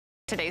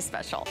today's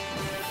special.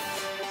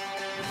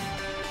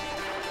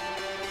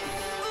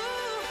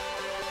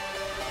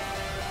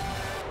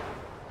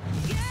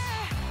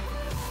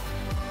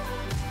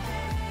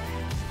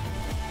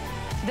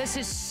 This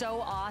is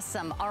so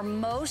awesome. Our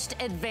most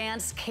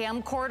advanced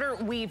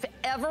camcorder we've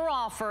ever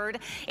offered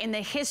in the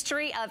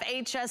history of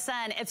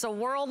HSN. It's a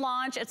world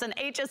launch. It's an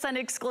HSN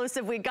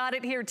exclusive. We got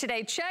it here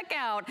today. Check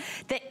out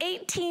the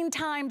 18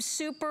 times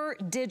super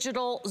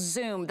digital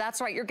zoom.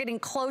 That's right. You're getting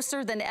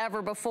closer than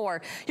ever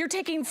before. You're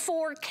taking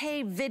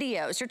 4K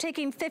videos. You're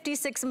taking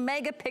 56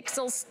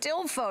 megapixel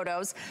still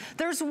photos.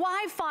 There's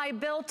Wi-Fi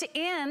built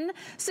in,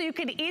 so you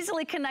can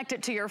easily connect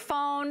it to your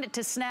phone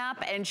to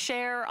snap and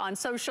share on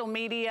social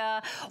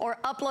media, or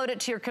upload it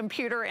to your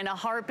computer in a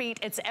heartbeat.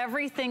 It's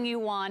everything you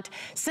want.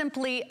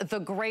 Simply the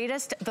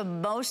greatest, the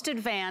most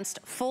advanced,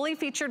 fully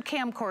featured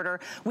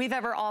camcorder we've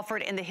ever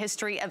offered in the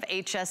history of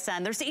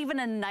HSN. There's even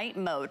a night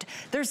mode.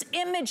 There's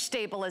image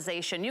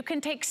stabilization. You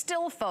can take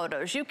still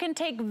photos. You can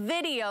take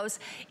videos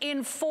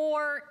in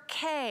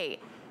 4K.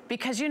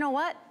 Because you know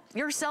what?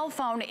 Your cell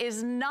phone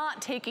is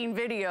not taking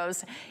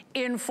videos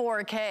in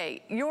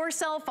 4K. Your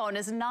cell phone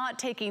is not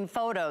taking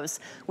photos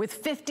with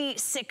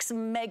 56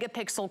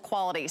 megapixel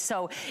quality.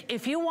 So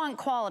if you want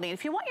quality,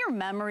 if you want your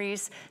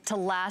memories to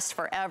last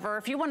forever,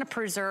 if you want to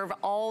preserve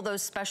all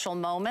those special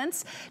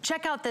moments,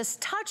 check out this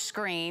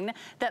touchscreen,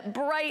 that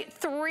bright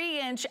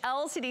 3-inch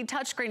LCD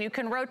touchscreen. You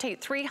can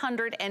rotate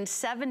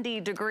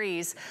 370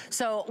 degrees.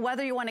 So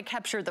whether you want to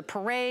capture the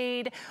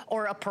parade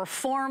or a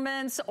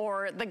performance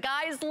or the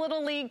guys'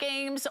 Little League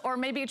games, or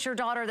maybe it's your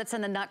daughter that's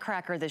in the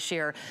Nutcracker this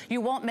year,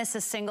 you won't miss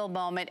a single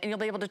moment, and you'll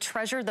be able to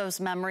treasure those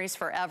memories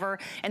forever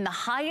in the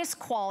highest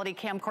quality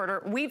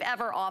camcorder we've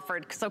ever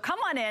offered. So come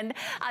on in,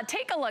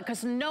 take a look,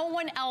 because no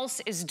one else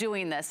is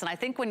doing this. And I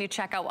think when you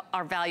check out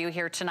our value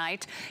here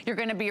tonight, you're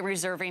gonna be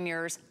reserving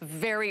yours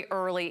very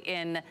early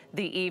in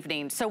the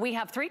evening. So we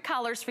have 3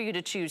 colors for you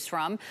to choose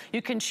from.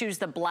 You can choose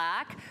the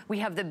black. We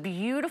have the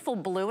beautiful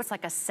blue. It's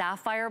like a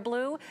sapphire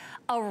blue,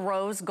 a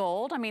rose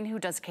gold. I mean, who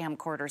does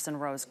camcorders in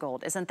rose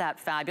gold? Isn't that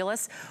fabulous?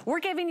 We're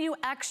giving you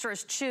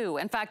extras too.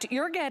 In fact,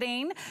 you're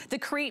getting the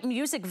Create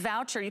Music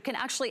voucher. You can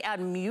actually add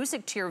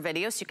music to your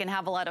video, so you can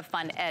have a lot of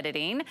fun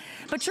editing.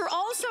 But you're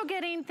also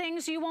getting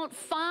things you won't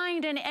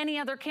find in any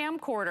other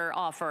camcorder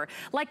offer,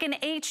 like an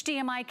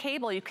HDMI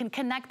cable. You can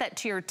connect that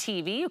to your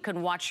TV. You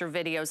can watch your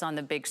videos on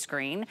the big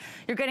screen.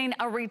 You're getting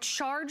a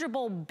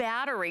rechargeable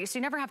battery, so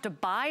you never have to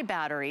buy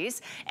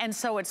batteries. And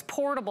so it's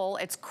portable,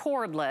 it's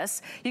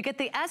cordless. You get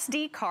the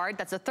SD card,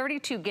 that's a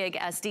 32 gig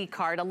SD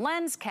card, a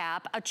lens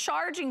cap, a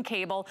charging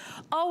cable.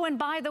 Oh, and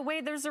by the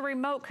way, there's a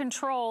remote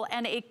control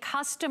and a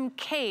custom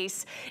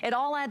case. It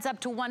all adds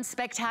up to one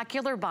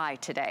spectacular buy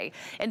today.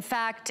 In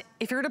fact,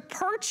 if you're to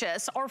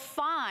purchase or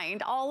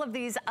find all of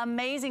these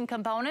amazing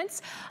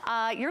components,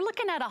 you're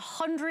looking at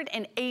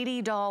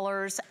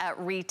 $180 at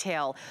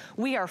retail.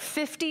 We are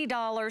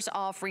 $50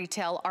 off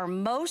retail. Our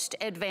most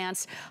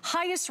advanced,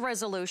 highest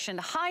resolution,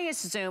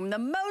 highest zoom, the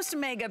most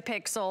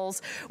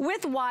megapixels,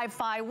 with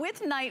Wi-Fi,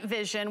 with night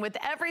vision, with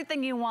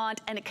everything you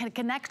want, and it can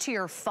connect to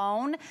your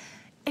phone.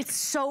 It's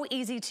so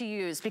easy to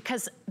use,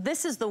 because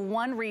this is the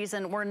one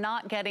reason we're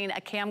not getting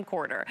a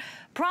camcorder.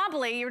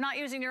 Probably you're not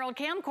using your old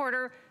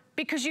camcorder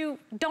because you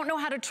don't know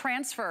how to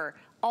transfer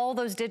all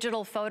those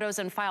digital photos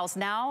and files.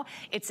 Now,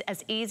 it's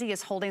as easy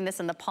as holding this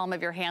in the palm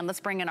of your hand. Let's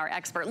bring in our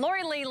expert.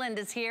 Lori Leland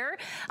is here.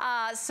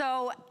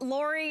 So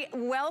Lori,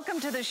 welcome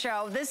to the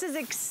show. This is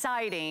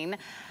exciting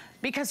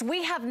because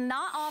we have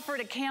not offered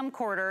a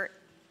camcorder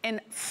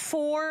in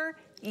 4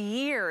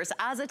 years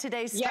as of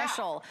today's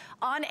special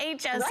on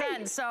HSN.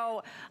 Right.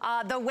 So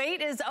the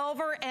wait is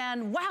over,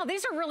 and wow,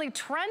 these are really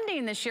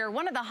trending this year.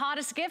 One of the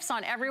hottest gifts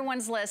on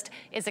everyone's list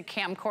is a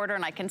camcorder,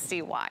 and I can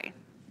see why.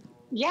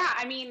 Yeah,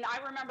 I mean, I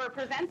remember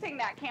presenting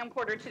that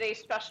camcorder Today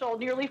special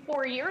nearly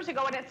 4 years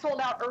ago, and it sold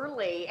out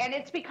early. And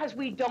it's because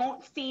we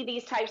don't see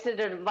these types of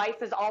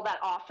devices all that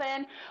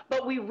often,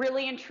 but we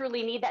really and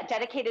truly need that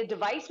dedicated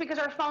device because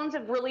our phones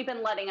have really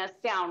been letting us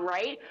down,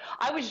 right?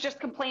 I was just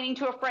complaining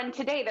to a friend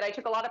today that I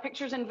took a lot of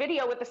pictures and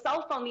video with a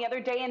cell phone the other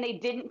day and they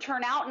didn't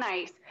turn out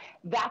nice.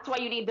 That's why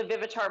you need the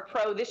Vivitar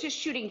Pro. This is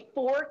shooting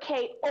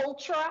 4K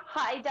ultra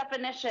high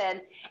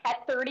definition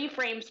at 30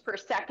 frames per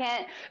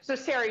second. So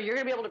Sarah, you're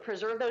gonna be able to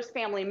preserve those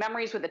family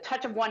memories with a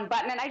touch of one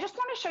button. And I just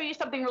want to show you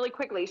something really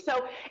quickly.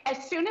 So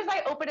as soon as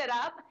I open it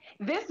up,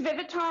 this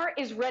Vivitar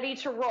is ready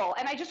to roll.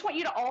 And I just want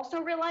you to also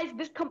realize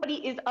this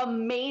company is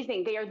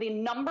amazing. They are the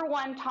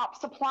 #1 top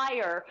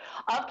supplier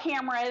of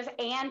cameras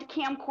and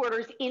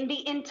camcorders in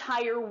the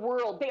entire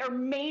world. They are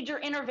major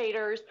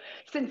innovators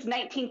since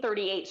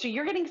 1938. So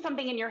you're getting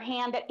something in your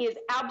hand that is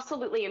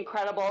absolutely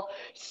incredible,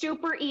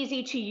 super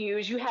easy to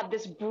use. You have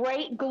this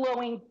bright,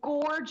 glowing,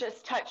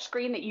 gorgeous touch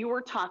screen that you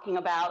were talking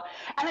about.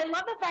 And I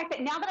love the fact that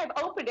now that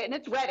I've opened it and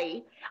it's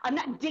ready, I'm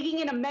not digging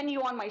in a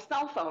menu on my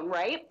cell phone,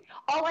 right?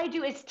 All I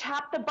do is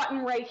tap the button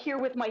right here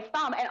with my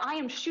thumb and I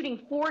am shooting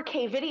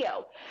 4K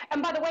video.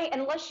 And by the way,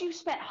 unless you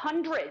spent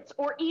hundreds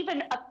or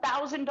even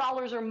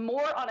 $1,000 or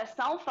more on a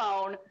cell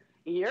phone,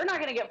 you're not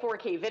going to get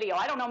 4K video.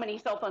 I don't know many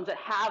cell phones that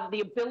have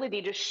the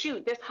ability to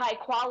shoot this high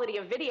quality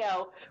of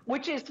video,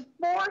 which is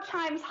 4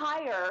 times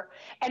higher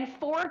and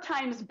 4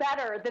 times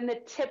better than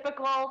the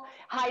typical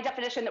high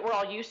definition that we're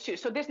all used to.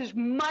 So this is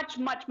much,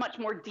 much, much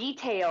more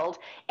detailed,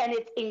 and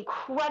it's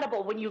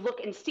incredible when you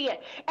look and see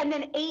it. And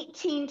then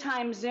 18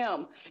 times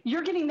zoom.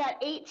 You're getting that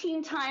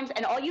 18 times,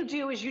 and all you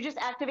do is you just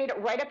activate it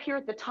right up here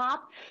at the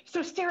top.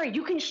 So Sarah,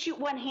 you can shoot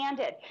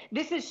one-handed.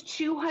 This is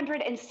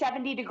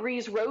 270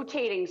 degrees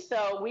rotating.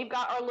 So we've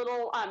got our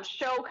little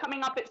show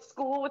coming up at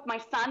school with my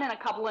son in a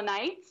couple of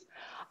nights.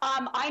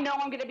 I know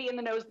I'm going to be in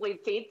the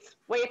nosebleed seats,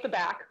 way at the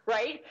back,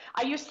 right?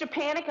 I used to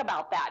panic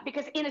about that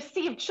because in a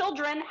sea of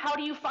children, how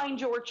do you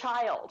find your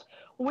child?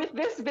 With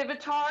this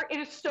Vivitar, it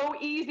is so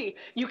easy.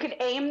 You can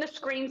aim the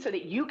screen so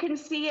that you can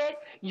see it.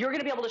 You're going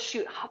to be able to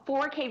shoot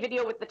 4K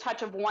video with the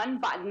touch of one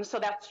button, so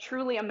that's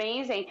truly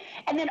amazing.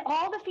 And then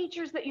all the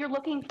features that you're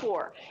looking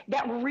for,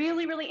 that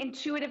really, really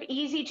intuitive,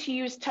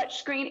 easy-to-use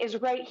touchscreen is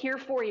right here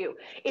for you.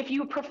 If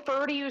you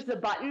prefer to use the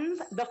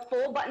buttons, the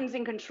full buttons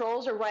and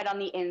controls are right on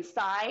the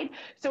inside,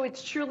 so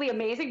it's truly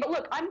amazing. But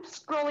look, I'm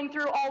scrolling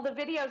through all the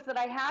videos that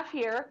I have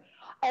here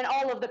and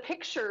all of the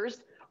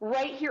pictures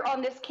right here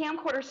on this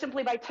camcorder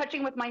simply by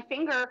touching with my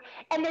finger,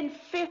 and then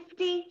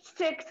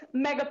 56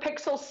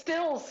 megapixel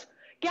stills.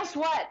 Guess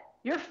what?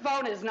 Your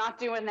phone is not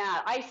doing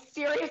that. I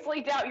seriously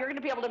doubt you're going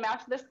to be able to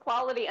match this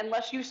quality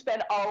unless you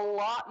spend a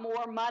lot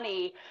more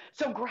money.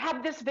 So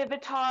grab this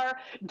Vivitar.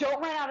 Don't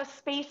run out of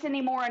space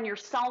anymore on your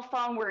cell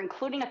phone. We're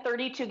including a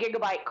 32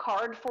 gigabyte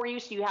card for you,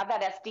 so you have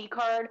that SD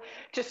card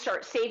to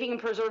start saving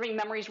and preserving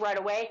memories right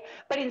away.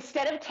 But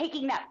instead of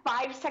taking that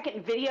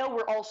 5-second video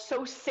we're all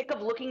so sick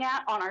of looking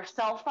at on our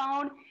cell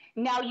phone,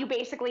 now you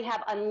basically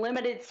have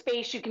unlimited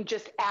space. You can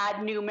just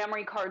add new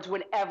memory cards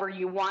whenever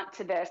you want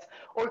to this,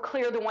 or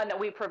clear the one that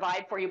we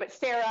provide for you. But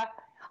Sarah,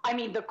 I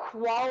mean, the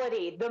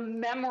quality, the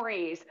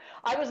memories.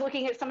 I was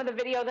looking at some of the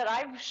video that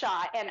I've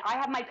shot, and I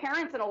have my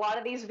parents in a lot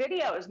of these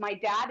videos. My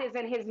dad is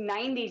in his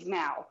 90s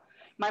now.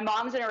 My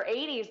mom's in her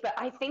 80s, but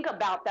I think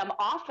about them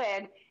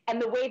often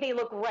and the way they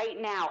look right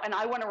now, and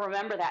I want to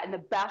remember that in the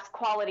best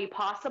quality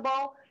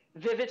possible.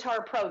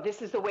 Vivitar Pro,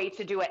 this is the way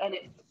to do it, and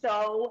it's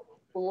so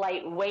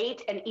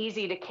lightweight and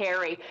easy to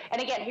carry.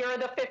 And again, here are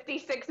the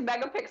 56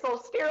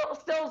 megapixel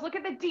stills. Look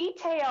at the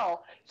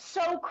detail.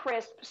 So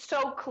crisp,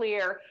 so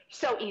clear,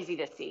 so easy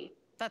to see.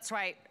 That's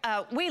right.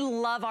 We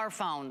love our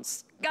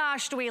phones.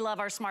 Gosh, do we love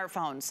our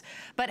smartphones.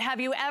 But have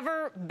you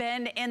ever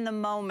been in the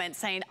moment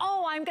saying,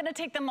 oh, I'm going to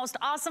take the most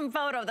awesome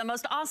photo, the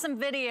most awesome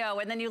video,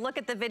 and then you look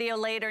at the video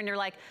later and you're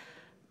like,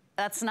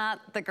 that's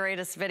not the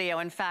greatest video.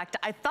 In fact,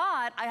 I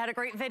thought I had a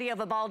great video of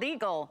a bald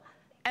eagle.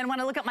 And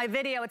when I look at my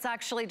video, it's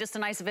actually just a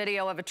nice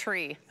video of a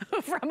tree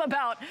from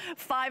about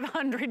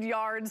 500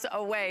 yards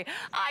away.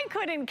 I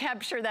couldn't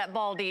capture that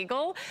bald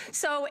eagle.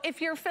 So if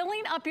you're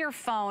filling up your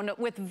phone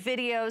with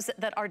videos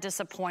that are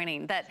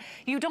disappointing, that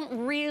you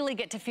don't really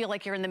get to feel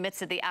like you're in the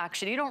midst of the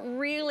action, you don't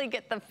really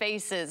get the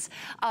faces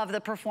of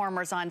the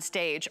performers on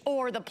stage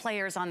or the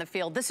players on the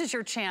field, this is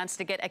your chance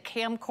to get a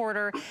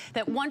camcorder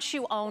that once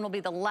you own will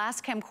be the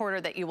last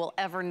camcorder that you will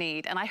ever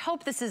need. And I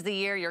hope this is the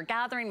year you're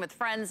gathering with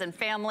friends and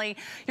family.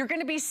 You're going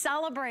to be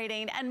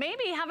celebrating and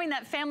maybe having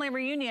that family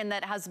reunion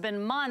that has been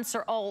months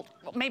or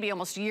maybe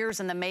almost years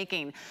in the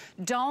making.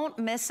 Don't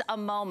miss a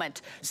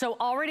moment. So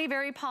already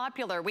very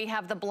popular. We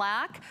have the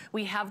black,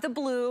 we have the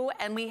blue,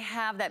 and we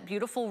have that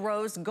beautiful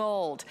rose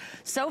gold.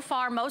 So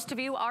far, most of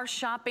you are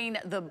shopping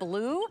the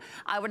blue.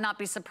 I would not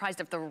be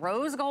surprised if the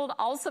rose gold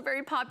also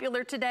very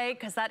popular today,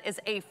 because that is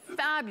a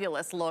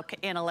fabulous look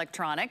in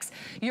electronics.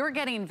 You're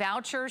getting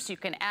vouchers. You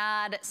can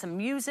add some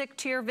music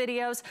to your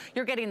videos.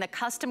 You're getting the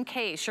custom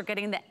case. You're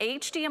getting the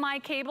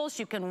HDMI cables.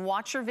 You can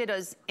watch your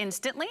videos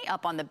instantly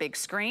up on the big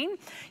screen.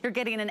 You're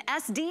getting an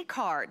SD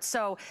card.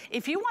 So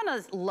if you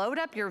want to load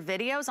up your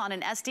videos on an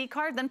SD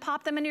card, then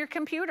pop them into your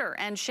computer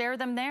and share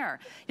them there.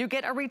 You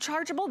get a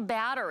rechargeable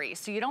battery,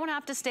 so you don't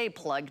have to stay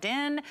plugged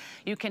in.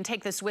 You can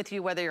take this with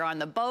you whether you're on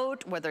the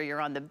boat, whether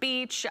you're on the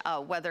beach,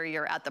 whether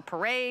you're at the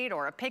parade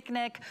or a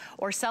picnic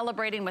or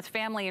celebrating with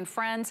family and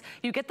friends.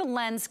 You get the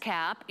lens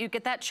cap. You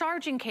get that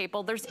charging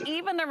cable. There's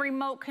even a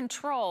remote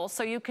control,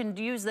 so you can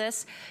use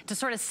this to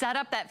sort of set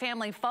up that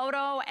family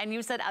photo and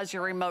use it as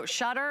your remote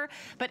shutter.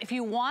 But if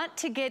you want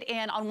to get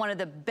in on one of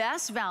the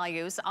best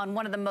values, on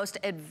one of the most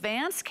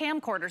advanced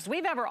camcorders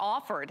we've ever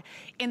offered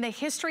in the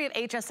history of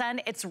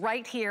HSN, it's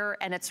right here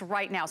and it's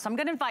right now. So I'm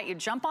going to invite you,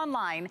 jump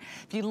online.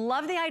 If you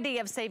love the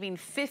idea of saving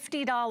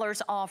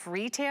 $50 off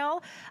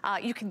retail,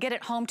 you can get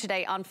it home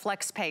today on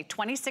FlexPay,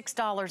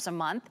 $26 a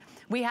month.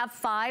 We have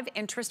 5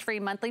 interest-free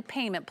monthly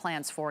payment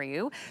plans for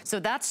you, so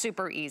that's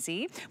super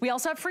easy. We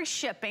also have free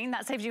shipping.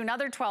 That saves you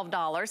another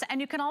 $12,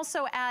 and you can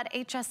also add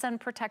HSN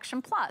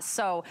Protection Plus.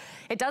 So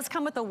it does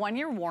come with a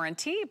 1-year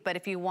warranty, but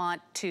if you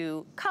want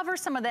to cover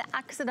some of the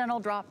accidental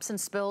drops and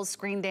spills,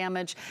 screen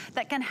damage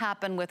that can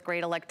happen with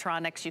great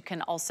electronics, you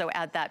can also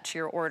add that to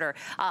your order.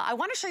 I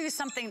want to show you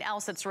something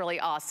else that's really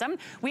awesome.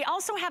 We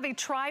also have a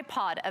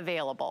tripod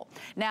available.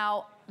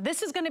 Now,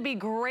 this is gonna be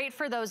great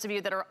for those of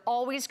you that are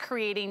always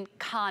creating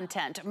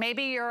content.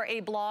 Maybe you're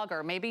a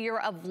blogger, maybe you're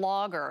a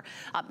vlogger,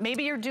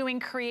 maybe you're doing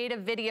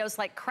creative videos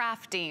like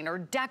crafting or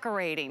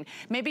decorating.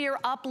 Maybe you're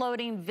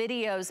uploading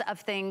videos of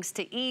things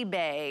to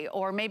eBay,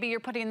 or maybe you're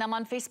putting them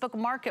on Facebook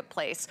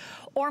Marketplace,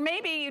 or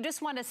maybe you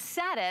just wanna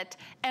set it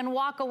and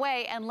walk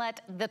away and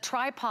let the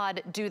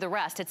tripod do the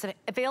rest. It's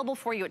available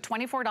for you at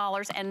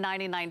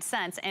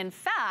 $24.99. In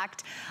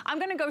fact, I'm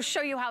gonna go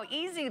show you how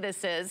easy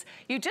this is.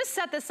 You just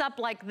set this up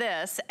like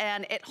this,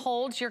 and it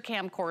holds your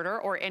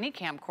camcorder or any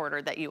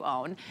camcorder that you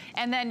own.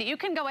 And then you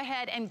can go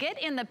ahead and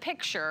get in the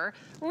picture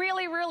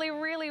really, really,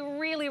 really,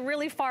 really,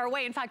 really far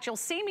away. In fact, you'll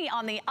see me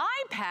on the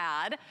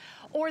iPad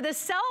or the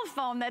cell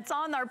phone that's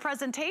on our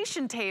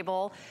presentation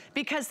table,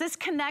 because this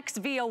connects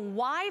via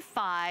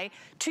Wi-Fi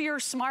to your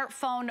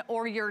smartphone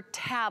or your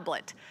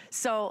tablet.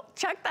 So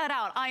check that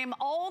out. I am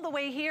all the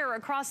way here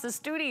across the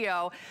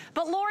studio.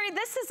 But Lori,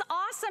 this is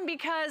awesome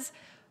because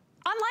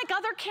unlike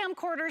other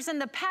camcorders in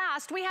the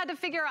past, we had to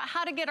figure out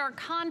how to get our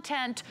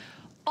content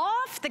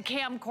off the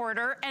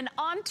camcorder and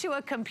onto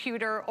a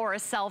computer or a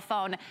cell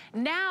phone.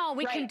 Now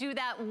we can do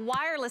that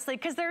wirelessly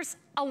because there's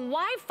a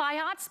Wi-Fi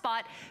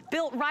hotspot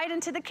built right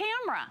into the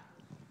camera.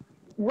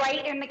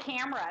 Right in the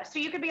camera. So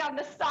you could be on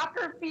the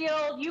soccer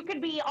field, you could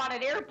be on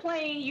an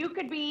airplane, you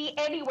could be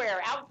anywhere,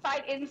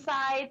 outside,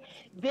 inside.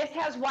 This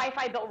has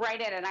Wi-Fi built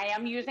right in, and I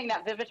am using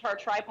that Vivitar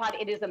tripod.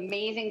 It is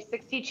amazing,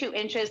 62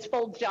 inches,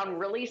 folds down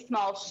really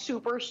small,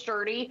 super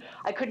sturdy.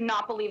 I could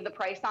not believe the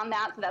price on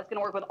that, so that's gonna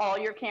work with all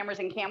your cameras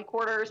and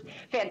camcorders.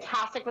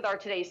 Fantastic with our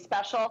today's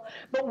special.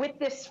 But with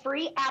this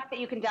free app that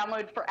you can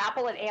download for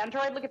Apple and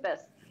Android, look at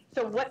this.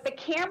 So what the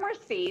camera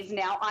sees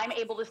now, I'm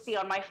able to see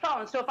on my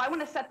phone. So if I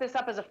want to set this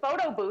up as a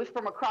photo booth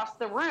from across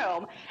the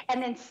room and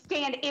then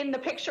stand in the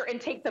picture and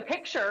take the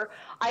picture,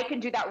 I can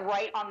do that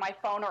right on my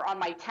phone or on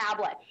my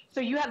tablet. So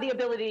you have the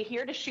ability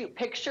here to shoot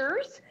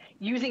pictures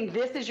using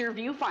this as your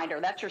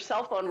viewfinder. That's your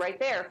cell phone right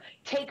there.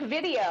 Take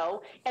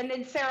video, and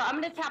then Sarah, I'm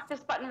gonna tap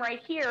this button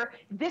right here.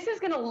 This is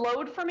gonna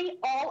load for me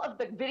all of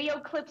the video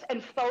clips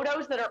and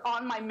photos that are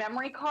on my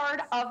memory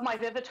card of my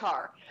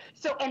Vivitar.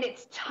 So, and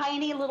it's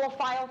tiny little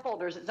file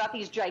folders. It's not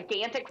these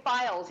gigantic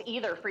files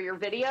either for your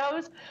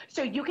videos.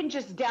 So you can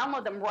just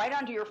download them right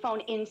onto your phone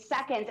in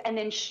seconds and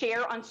then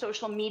share on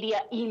social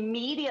media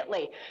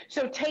immediately.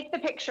 So take the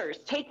pictures,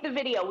 take the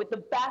video with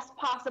the best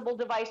possible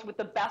device, with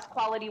the best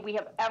quality we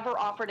have ever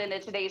offered in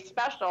today's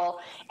special,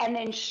 and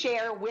then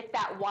share with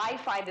that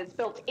Wi-Fi that's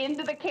built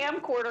into the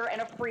camcorder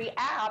and a free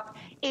app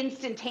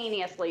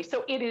instantaneously.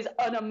 So it is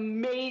an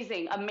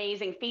amazing,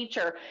 amazing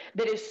feature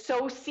that is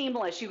so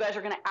seamless. You guys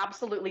are going to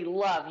absolutely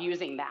love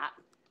using that.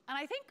 And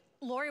I think,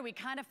 Lori, we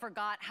kind of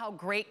forgot how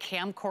great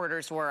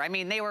camcorders were. I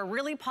mean, they were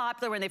really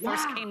popular when they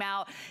first came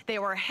out. They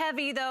were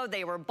heavy though,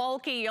 they were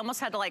bulky. You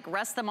almost had to like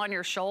rest them on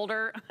your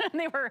shoulder.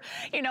 They were,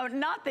 you know,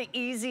 not the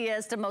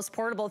easiest and most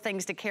portable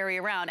things to carry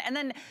around. And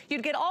then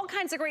you'd get all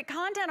kinds of great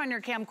content on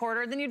your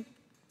camcorder, then you'd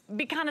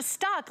be kind of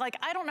stuck. Like,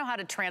 I don't know how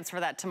to transfer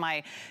that to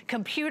my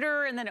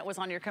computer, and then it was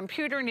on your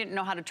computer and you didn't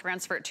know how to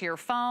transfer it to your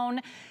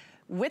phone.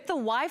 With the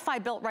Wi-Fi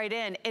built right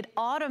in, it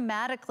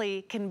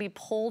automatically can be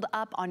pulled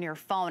up on your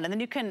phone. And then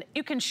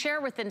you can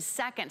share within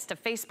seconds to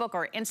Facebook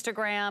or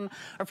Instagram,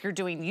 or if you're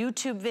doing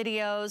YouTube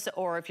videos,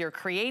 or if you're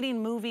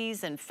creating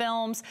movies and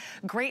films.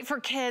 Great for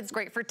kids,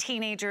 great for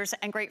teenagers,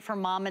 and great for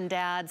mom and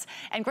dads,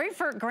 and great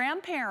for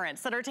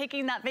grandparents that are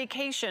taking that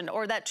vacation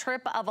or that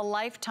trip of a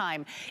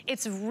lifetime.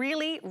 It's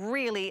really,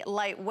 really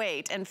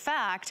lightweight. In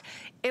fact,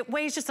 it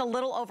weighs just a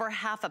little over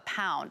 ½ a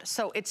pound.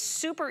 So it's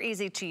super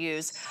easy to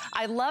use.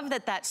 I love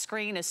that that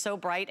screen is so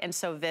bright and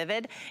so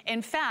vivid.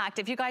 In fact,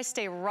 if you guys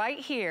stay right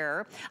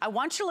here, I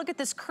want you to look at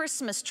this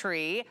Christmas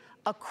tree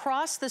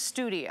across the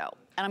studio.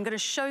 And I'm gonna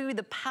show you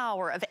the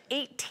power of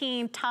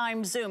 18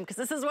 times zoom, because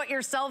this is what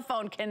your cell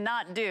phone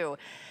cannot do.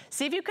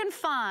 See if you can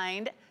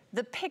find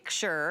the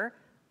picture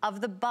of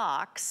the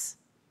box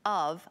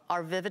of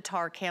our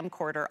Vivitar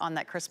camcorder on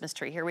that Christmas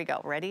tree. Here we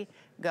go, ready,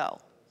 go.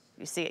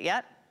 You see it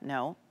yet?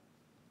 No.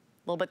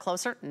 A little bit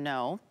closer,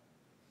 no.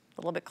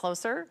 A little bit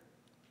closer.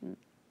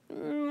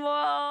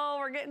 Whoa,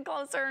 we're getting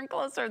closer and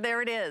closer.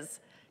 There it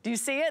is. Do you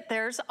see it?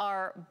 There's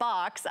our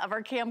box of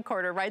our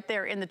camcorder right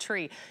there in the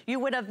tree. You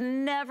would have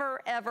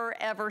never, ever,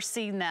 ever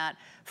seen that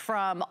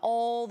from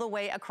all the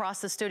way across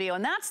the studio.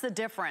 And that's the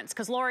difference.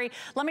 Because Lori,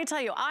 let me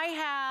tell you, I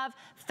have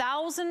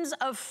thousands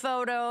of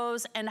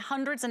photos and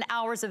hundreds of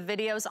hours of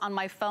videos on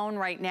my phone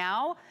right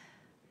now.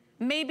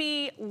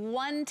 Maybe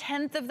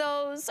 1/10 of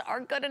those are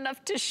good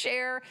enough to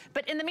share.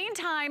 But in the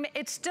meantime,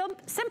 it's still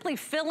simply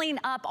filling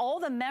up all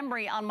the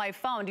memory on my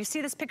phone. Do you see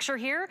this picture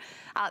here?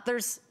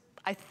 There's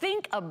I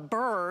think a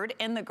bird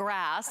in the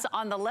grass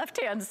on the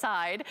left-hand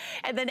side,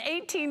 and then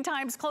 18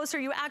 times closer,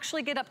 you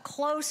actually get up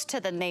close to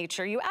the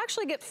nature. You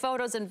actually get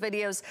photos and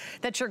videos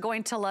that you're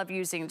going to love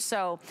using.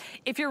 So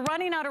if you're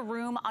running out of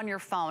room on your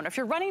phone, if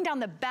you're running down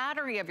the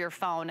battery of your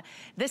phone,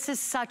 this is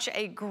such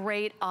a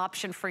great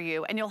option for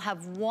you. And you'll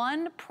have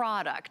one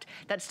product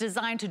that's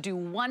designed to do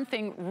one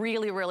thing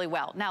really, really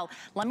well. Now,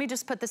 let me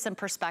just put this in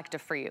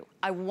perspective for you.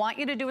 I want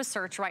you to do a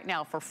search right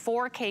now for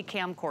 4K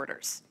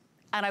camcorders.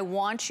 And I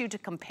want you to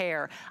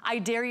compare. I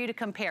dare you to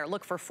compare.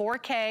 Look for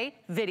 4K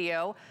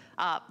video.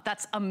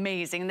 That's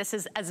amazing. This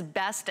is as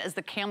best as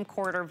the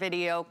camcorder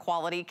video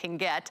quality can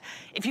get.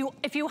 If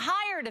you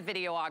hired a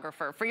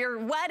videographer for your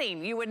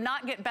wedding, you would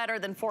not get better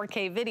than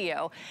 4K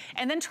video.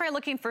 And then try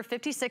looking for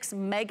 56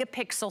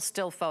 megapixel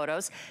still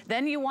photos.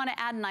 Then you want to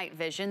add night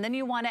vision. Then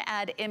you want to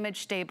add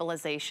image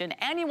stabilization.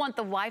 And you want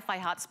the Wi-Fi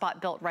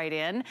hotspot built right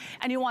in.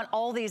 And you want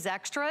all these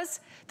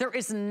extras. There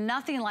is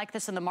nothing like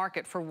this in the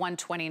market for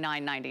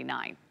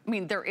 $129.99. I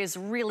mean, there is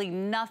really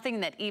nothing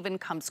that even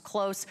comes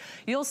close.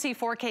 You'll see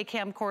 4K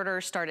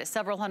camcorders start at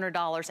several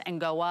 $100s and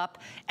go up,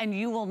 and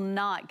you will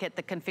not get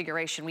the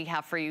configuration we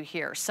have for you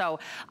here. So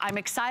I'm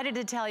excited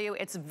to tell you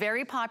it's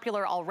very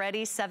popular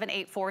already.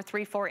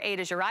 784348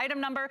 is your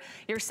item number.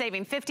 You're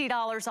saving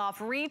 $50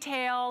 off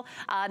retail.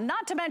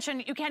 Not to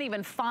mention, you can't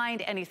even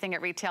find anything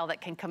at retail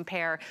that can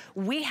compare.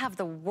 We have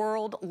the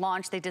world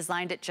launch. They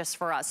designed it just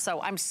for us.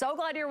 So I'm so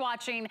glad you're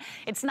watching.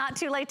 It's not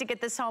too late to get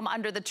this home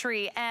under the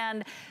tree.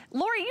 And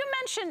Lori, you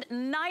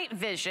mentioned night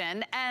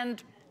vision,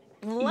 and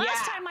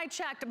last time I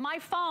checked, my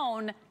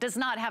phone does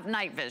not have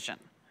night vision.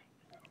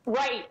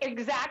 Right,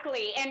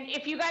 exactly. And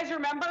if you guys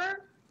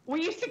remember,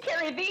 we used to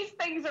carry these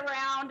things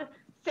around.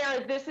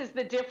 Sarah, this is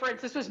the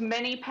difference. This was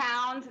many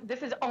pounds.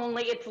 This is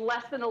only, it's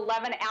less than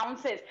 11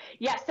 ounces.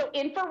 Yes, so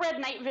infrared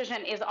night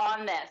vision is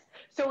on this.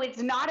 So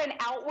it's not an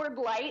outward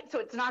light, so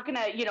it's not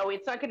gonna,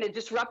 it's not gonna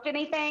disrupt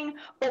anything.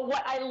 But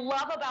what I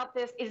love about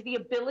this is the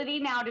ability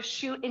now to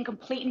shoot in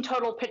complete and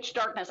total pitch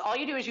darkness. All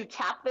you do is you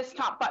tap this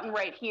top button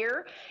right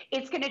here.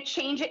 It's gonna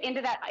change it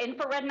into that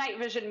infrared night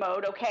vision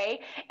mode,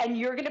 okay? And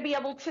you're gonna be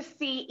able to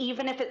see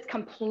even if it's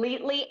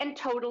completely and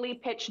totally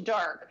pitch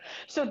dark.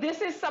 So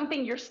this is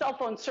something your cell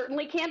phone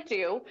certainly can't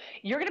do.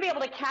 You're gonna be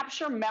able to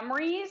capture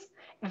memories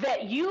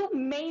that you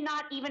may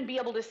not even be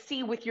able to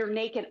see with your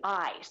naked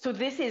eye. So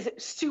this is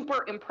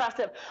super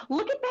impressive.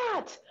 Look at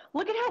that.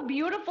 Look at how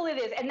beautiful it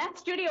is. And that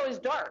studio is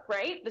dark,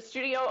 right? The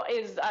studio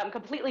is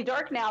completely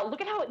dark now.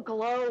 Look at how it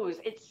glows.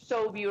 It's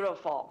so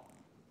beautiful.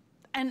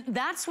 And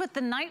that's with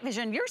the night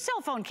vision. Your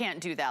cell phone can't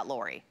do that,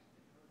 Lori.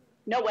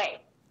 No way.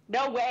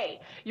 No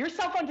way. Your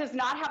cell phone does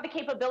not have the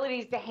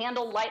capabilities to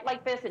handle light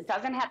like this. It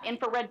doesn't have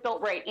infrared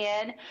built right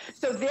in.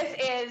 So this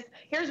is,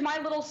 here's my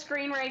little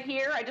screen right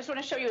here. I just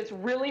want to show you, it's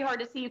really hard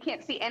to see. You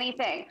can't see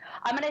anything.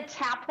 I'm going to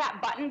tap that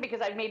button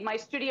because I've made my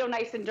studio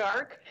nice and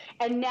dark.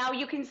 And now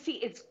you can see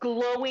it's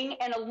glowing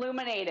and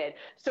illuminated.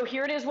 So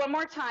here it is one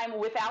more time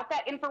without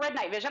that infrared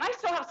night vision. I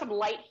still have some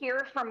light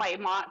here for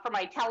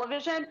my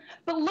television,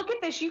 but look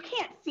at this. You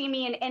can't see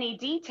me in any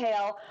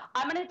detail.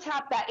 I'm going to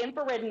tap that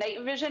infrared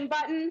night vision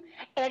button,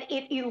 and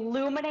it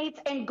illuminates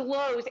and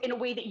glows in a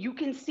way that you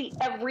can see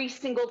every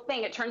single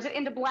thing. It turns it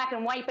into black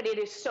and white, but it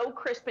is so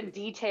crisp and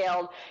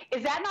detailed.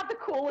 Is that not the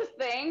coolest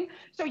thing?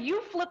 So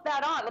you flip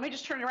that on. Let me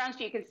just turn it around so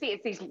you can see.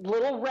 It's these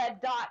little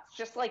red dots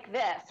just like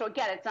this. So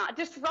again, it's not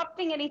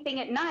disrupting anything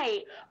at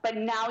night, but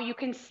now you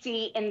can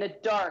see in the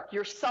dark.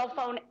 Your cell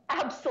phone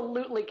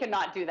absolutely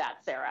cannot do that,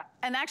 Sarah.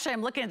 And actually,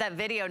 I'm looking at that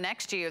video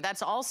next to you.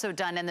 That's also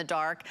done in the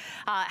dark.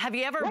 Have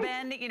you ever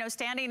been,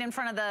 standing in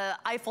front of the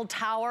Eiffel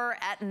Tower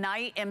at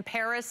night in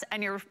Paris,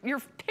 and your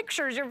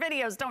pictures, your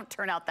videos don't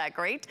turn out that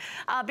great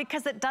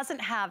because it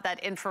doesn't have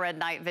that infrared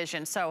night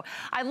vision. So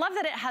I love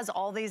that it has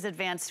all these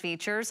advanced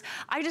features.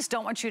 I just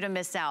don't want you to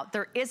miss out.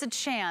 There is a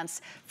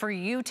chance for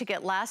you to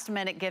get last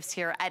minute gifts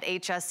here at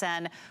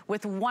HSN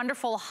with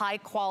wonderful high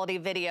quality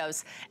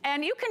videos.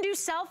 And you can do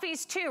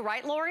selfies too,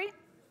 right, Lori?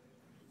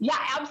 Yeah,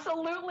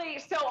 absolutely.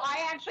 So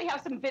I actually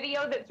have some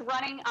video that's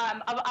running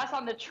of us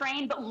on the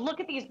train, but look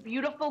at these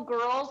beautiful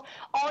girls.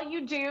 All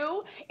you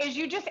do is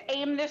you just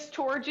aim this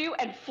towards you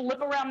and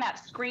flip around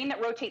that screen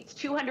that rotates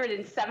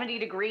 270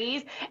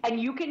 degrees, and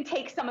you can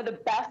take some of the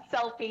best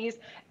selfies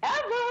ever.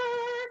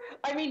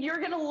 I mean, you're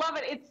going to love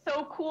it. It's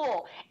so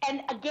cool.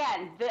 And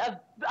again, the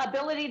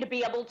ability to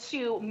be able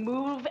to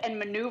move and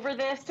maneuver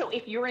this. So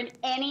if you're in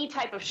any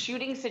type of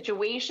shooting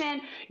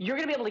situation, you're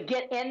going to be able to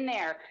get in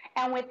there.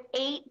 And with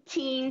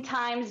 18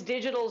 times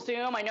digital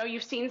zoom, I know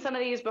you've seen some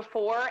of these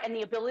before, and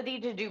the ability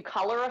to do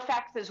color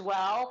effects as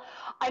well.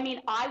 I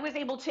mean, I was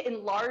able to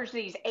enlarge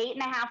these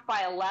 8.5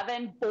 by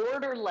 11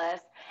 borderless,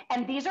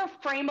 and these are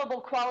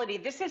frameable quality.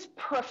 This is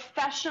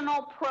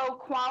professional pro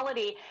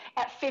quality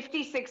at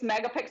 56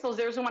 megapixels.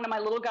 There's one of my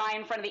little guy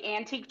in front of the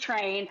antique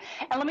train.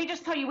 And let me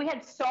just tell you, we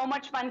had so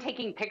much fun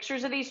taking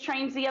pictures of these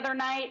trains the other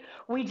night.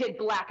 We did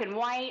black and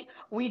white.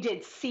 We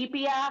did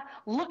sepia.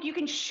 Look, you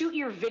can shoot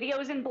your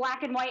videos in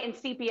black and white and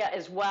sepia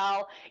as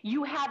well.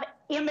 You have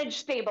image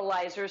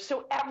stabilizers,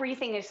 so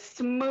everything is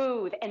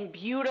smooth and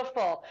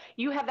beautiful.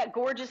 You have that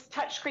gorgeous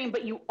touchscreen,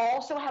 but you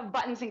also have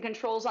buttons and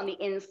controls on the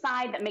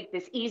inside that make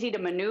this easy to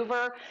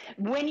maneuver.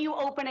 When you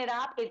open it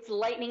up, it's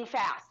lightning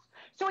fast.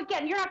 So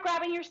again, you're not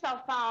grabbing your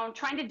cell phone,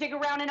 trying to dig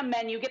around in a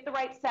menu, get the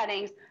right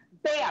settings.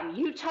 Bam,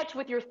 you touch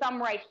with your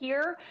thumb right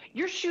here.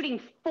 You're shooting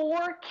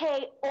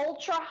 4K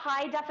ultra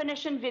high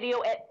definition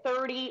video at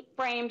 30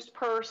 frames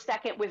per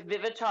second with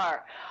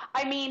Vivitar.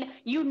 I mean,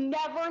 you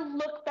never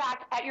look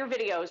back at your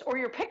videos or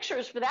your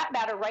pictures for that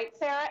matter, right,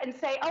 Sarah, and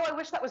say, oh, I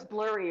wish that was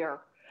blurrier.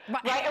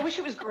 Right? I wish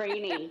it was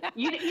grainy.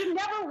 You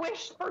never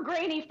wish for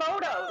grainy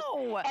photos.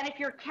 No. And if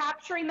you're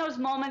capturing those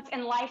moments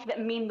in life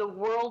that mean the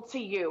world to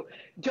you,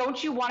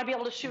 don't you want to be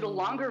able to shoot a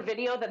longer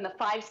video than the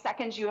 5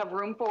 seconds you have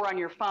room for on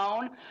your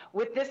phone?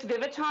 With this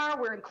Vivitar,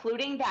 we're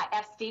including that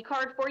SD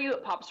card for you.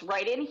 It pops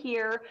right in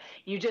here.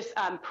 You just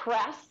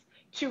press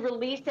to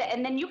release it,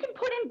 and then you can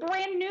put in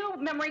brand new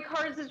memory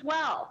cards as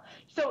well.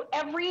 So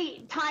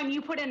every time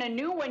you put in a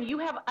new one, you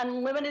have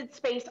unlimited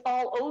space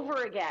all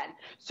over again.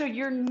 So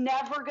you're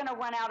never gonna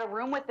run out of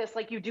room with this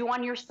like you do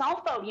on your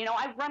cell phone. You know,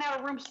 I've run out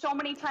of room so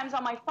many times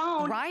on my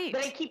phone, right,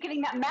 that I keep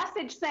getting that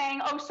message saying,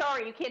 oh,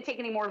 sorry, you can't take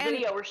any more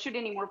video or shoot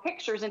any more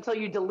pictures until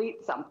you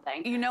delete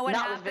something. You know what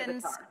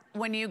happens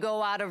when you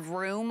go out of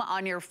room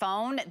on your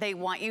phone? They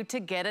want you to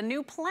get a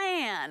new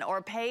plan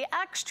or pay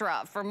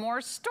extra for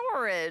more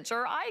storage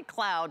or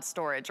iCloud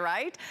storage,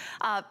 right?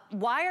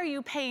 Why are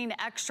you paying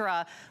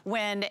extra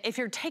when, if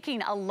you're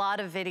taking a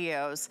lot of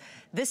videos,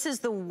 this is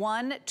the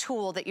one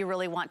tool that you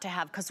really want to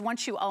have, because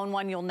once you own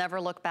one, you'll never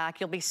look back.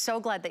 You'll be so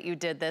glad that you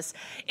did this.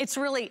 It's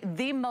really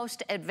the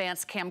most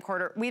advanced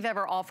camcorder we've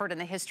ever offered in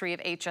the history of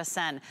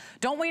HSN.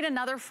 Don't wait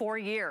another 4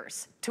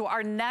 years to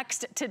our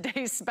next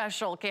Today's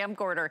Special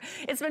camcorder.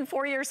 It's been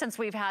 4 years since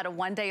we've had a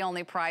one-day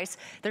only price.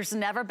 There's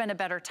never been a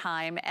better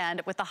time,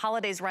 and with the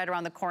holidays right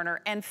around the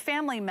corner and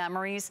family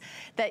memories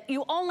that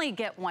you only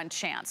get one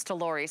chance, to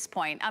Lori's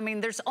point. I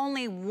mean, there's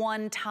only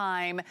one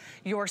time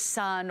your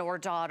son or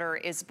daughter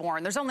is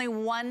born. There's only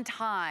one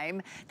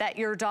time that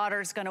your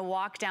daughter's gonna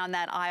walk down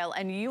that aisle,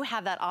 and you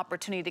have that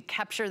opportunity to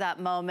capture that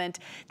moment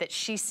that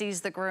she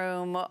sees the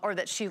groom or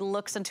that she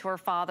looks into her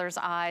father's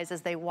eyes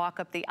as they walk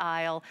up the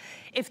aisle.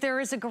 If there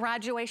is a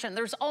graduation,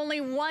 there's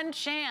only one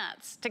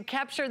chance to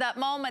capture that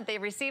moment. They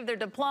receive their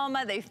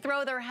diploma, they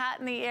throw their hat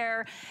in the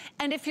air.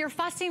 And if you're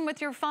fussing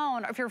with your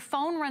phone, or if your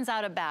phone runs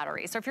out of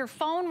batteries, or if your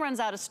phone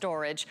runs out of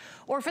storage,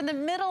 or if in the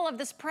middle of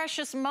this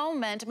precious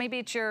moment, maybe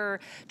it's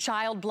your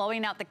child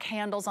blowing out the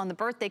candles on the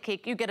birthday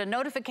cake, you get a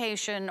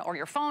notification, or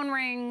your phone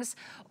rings,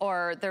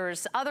 or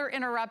there's other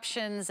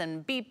interruptions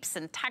and beeps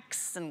and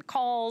texts and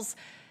calls,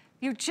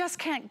 you just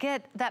can't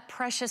get that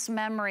precious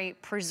memory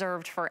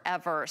preserved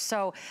forever.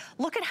 So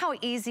look at how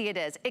easy it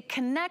is. It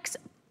connects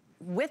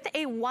with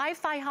a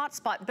Wi-Fi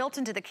hotspot built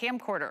into the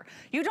camcorder.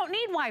 You don't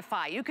need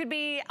Wi-Fi. You could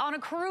be on a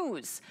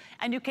cruise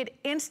and you could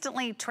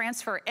instantly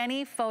transfer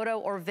any photo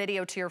or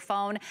video to your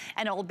phone,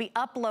 and it will be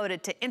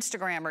uploaded to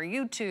Instagram or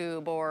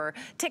YouTube or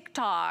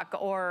TikTok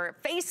or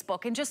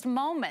Facebook in just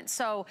moments.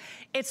 So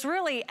it's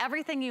really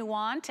everything you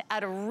want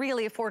at a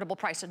really affordable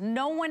price.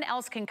 No one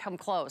else can come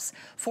close.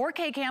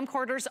 4K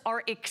camcorders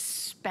are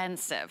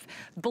expensive.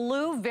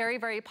 Blue, very,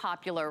 very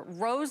popular.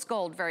 Rose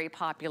gold, very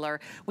popular.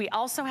 We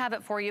also have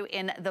it for you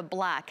in the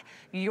black.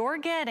 You're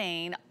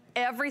getting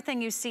everything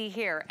you see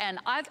here, and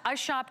I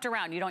shopped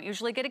around. You don't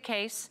usually get a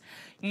case.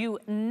 You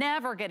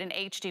never get an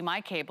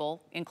HDMI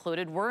cable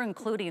included. We're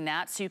including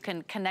that, so you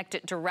can connect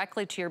it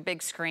directly to your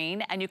big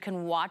screen, and you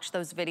can watch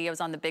those videos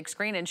on the big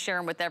screen and share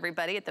them with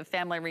everybody at the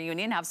family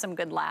reunion, have some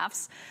good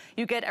laughs.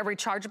 You get a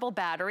rechargeable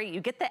battery.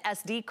 You get the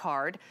SD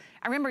card.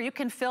 And remember, you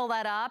can fill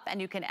that up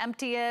and you can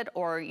empty it,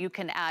 or you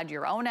can add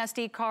your own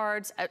SD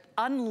cards.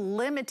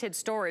 Unlimited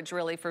storage,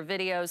 really, for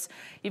videos.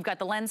 You've got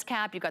the lens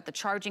cap, you've got the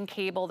charging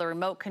cable, the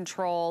remote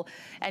control,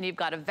 and you've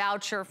got a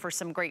voucher for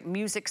some great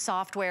music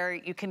software.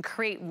 You can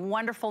create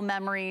wonderful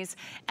memories,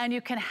 and you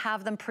can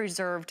have them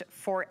preserved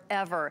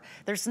forever.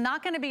 There's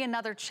not gonna be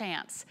another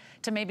chance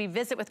to maybe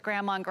visit with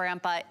grandma and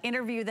grandpa,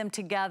 interview them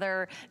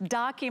together,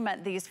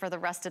 document these for the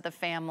rest of the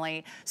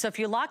family. So if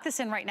you lock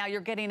this in right now,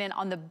 you're getting in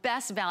on the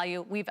best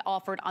value we've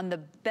offered on the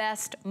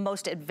best,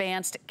 most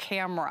advanced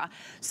camera.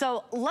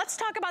 So let's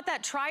talk about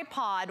that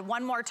tripod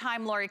one more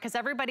time, Lori, because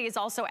everybody is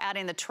also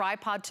adding the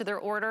tripod to their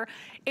order.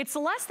 It's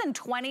less than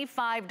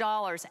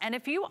 $25. And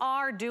if you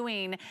are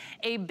doing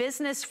a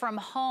business from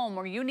home,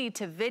 or you need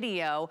to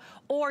video,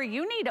 or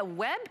you need a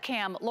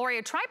webcam, Lori,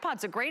 a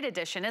tripod's a great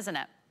addition, isn't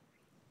it?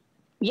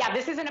 Yeah,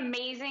 this is an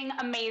amazing,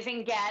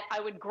 amazing get.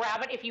 I would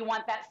grab it if you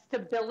want that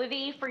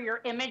stability for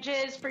your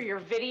images, for your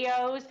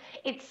videos.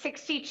 It's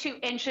 62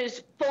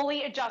 inches,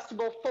 fully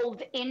adjustable,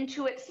 folds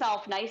into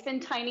itself, nice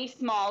and tiny,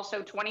 small,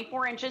 so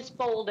 24 inches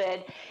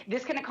folded.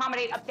 This can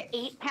accommodate up to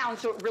 8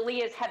 pounds, so it really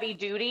is heavy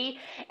duty.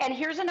 And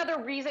here's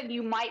another reason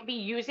you might be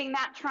using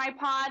that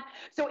tripod.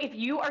 So if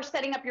you are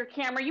setting up your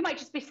camera, you might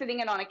just be sitting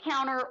it on a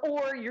counter,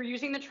 or you're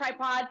using the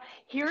tripod.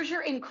 Here's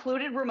your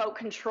included remote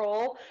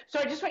control. So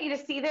I just want you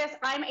to see this.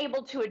 I'm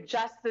able to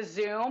adjust the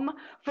zoom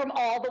from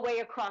all the way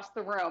across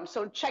the room.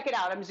 So check it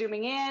out. I'm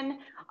zooming in,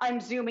 I'm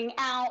zooming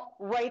out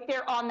right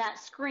there on that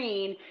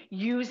screen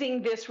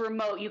using this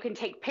remote. You can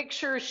take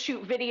pictures,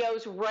 shoot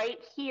videos right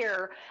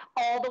here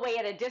all the way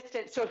at a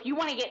distance. So if you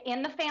want to get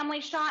in the family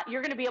shot,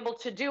 you're going to be able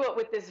to do it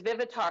with this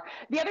Vivitar.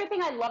 The other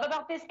thing I love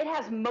about this, it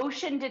has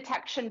motion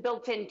detection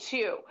built in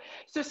too.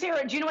 So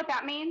Sarah, do you know what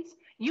that means?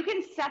 You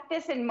can set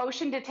this in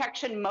motion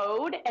detection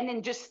mode and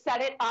then just set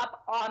it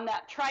up on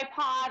that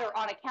tripod or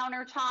on a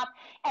countertop.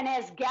 And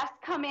as guests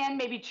come in,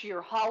 maybe to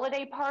your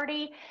holiday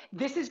party,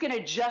 this is going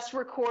to just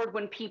record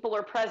when people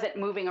are present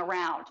moving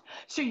around.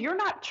 So you're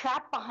not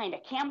trapped behind a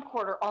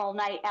camcorder all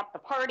night at the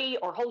party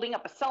or holding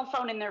up a cell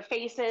phone in their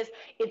faces.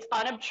 It's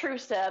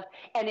unobtrusive,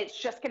 and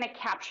it's just going to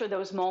capture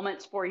those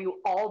moments for you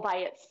all by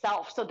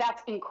itself. So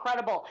that's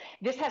incredible.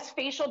 This has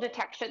facial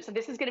detection. So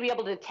this is going to be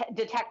able to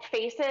detect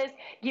faces,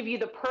 give you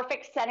the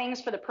perfect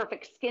settings for the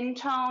perfect skin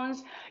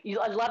tones.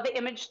 I love the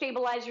image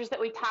stabilizers that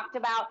we talked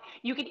about.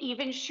 You can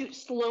even shoot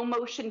slow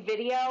motion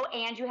video,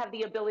 and you have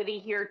the ability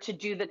here to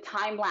do the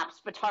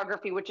time-lapse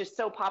photography, which is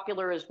so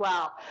popular as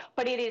well.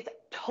 But it is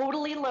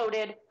totally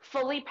loaded,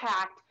 fully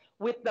packed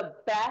with the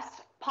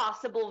best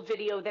possible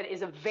video that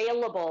is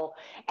available.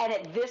 And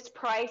at this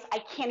price, I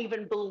can't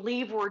even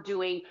believe we're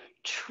doing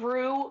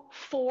true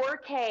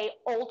 4K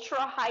ultra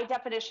high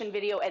definition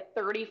video at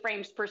 30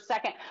 frames per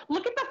second.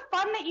 Look at the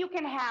fun that you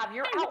can have.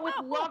 You're out with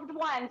loved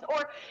ones,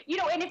 or, you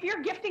know, and if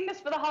you're gifting this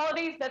for the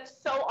holidays, that's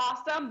so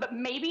awesome, but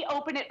maybe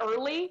open it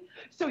early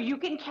so you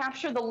can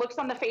capture the looks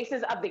on the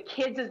faces of the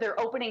kids as they're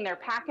opening their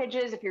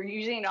packages, if you're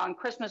using it on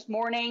Christmas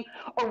morning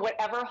or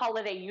whatever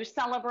holiday you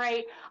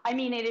celebrate. I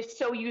mean, it is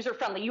so user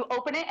friendly. You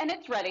open it and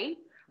it's ready,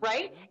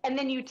 right? And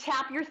then you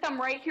tap your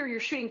thumb right here, you're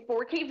shooting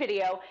 4K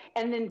video,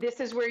 and then this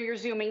is where you're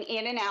zooming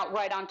in and out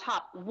right on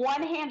top.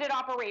 One-handed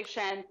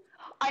operation.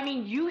 I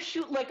mean, you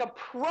shoot like a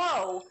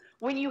pro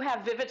when you have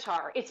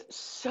Vivitar. It's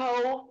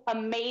so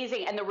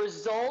amazing, and the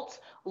results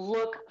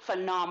look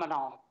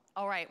phenomenal.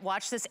 All right,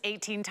 watch this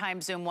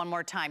 18-time zoom one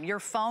more time. Your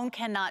phone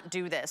cannot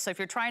do this. So if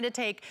you're trying to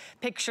take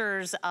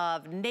pictures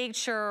of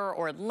nature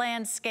or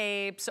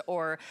landscapes,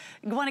 or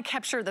you want to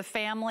capture the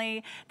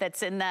family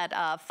that's in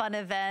that fun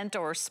event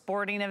or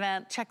sporting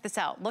event, check this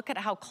out. Look at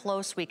how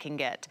close we can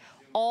get.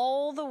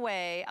 All the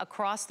way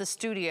across the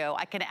studio,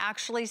 I can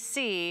actually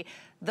see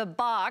the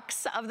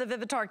box of the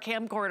Vivitar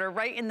camcorder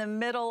right in the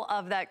middle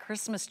of that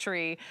Christmas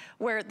tree,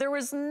 where there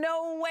was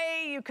no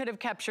way you could have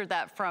captured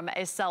that from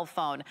a cell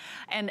phone.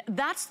 And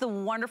that's the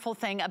wonderful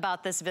thing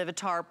about this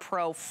Vivitar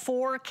Pro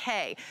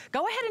 4K.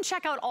 Go ahead and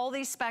check out all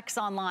these specs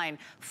online.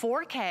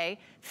 4K,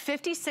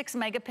 56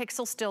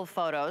 megapixel still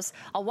photos.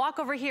 I'll walk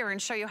over here and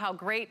show you how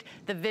great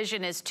the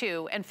vision is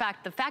too. In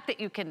fact, the fact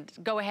that you can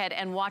go ahead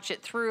and watch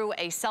it through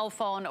a cell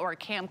phone or a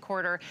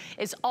camcorder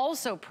is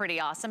also pretty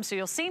awesome. So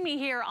you'll see me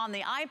here on the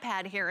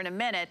iPad here in a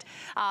minute.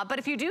 But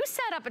if you do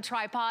set up a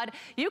tripod,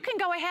 you can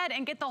go ahead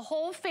and get the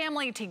whole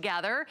family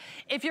together.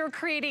 If you're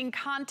creating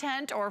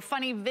content or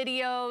funny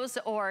videos,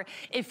 or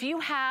if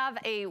you have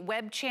a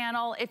web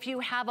channel, if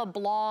you have a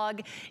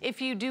blog,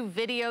 if you do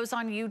videos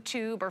on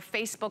YouTube or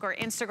Facebook or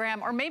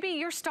Instagram, or maybe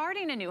you're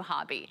starting a new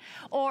hobby,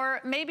 or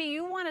maybe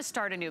you want to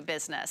start a new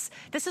business.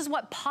 This is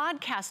what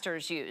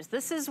podcasters use.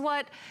 This is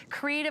what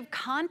creative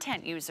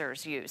content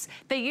users use.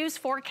 They use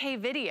 4K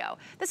video.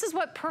 This is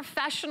what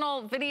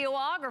professional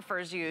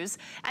videographers use.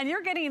 And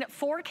you're getting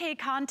 4K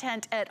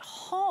content at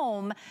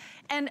home,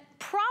 and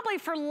probably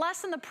for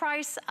less than the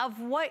price of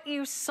what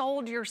you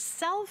sold your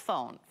cell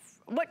phone,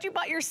 what you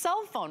bought your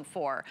cell phone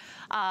for.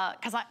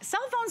 Because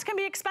cell phones can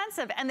be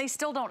expensive, and they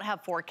still don't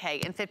have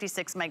 4K and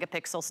 56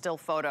 megapixel still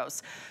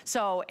photos.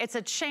 So it's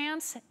a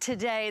chance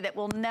today that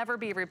will never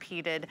be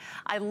repeated.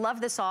 I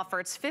love this offer.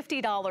 It's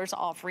 $50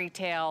 off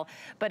retail.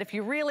 But if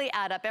you really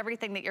add up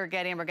everything that you're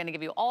getting, we're gonna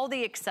give you all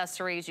the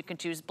accessories. You can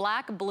choose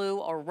black, blue,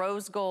 or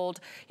rose gold.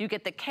 You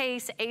get the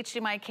case,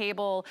 HDMI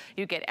cable,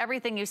 you get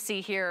everything you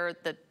see here,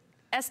 the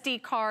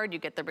SD card, you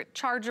get the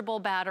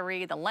rechargeable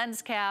battery, the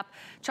lens cap,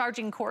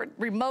 charging cord,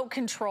 remote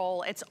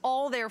control. It's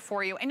all there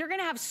for you. And you're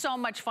gonna have so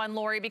much fun,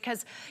 Lori,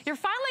 because you're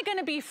finally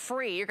gonna be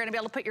free. You're gonna be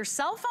able to put your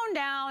cell phone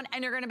down,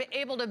 and you're gonna be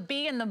able to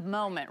be in the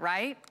moment,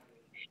 right?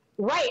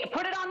 Right,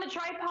 put it on the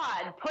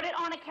tripod, put it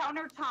on a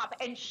countertop,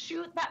 and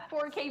shoot that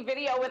 4K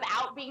video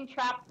without being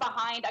trapped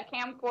behind a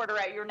camcorder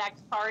at your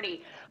next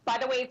party. By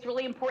the way, it's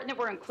really important that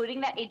we're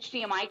including that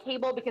HDMI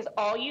cable, because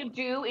all you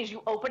do is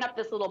you open up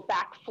this little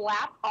back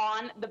flap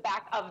on the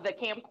back of the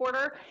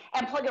camcorder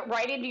and plug it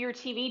right into your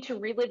TV to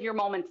relive your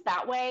moments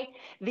that way.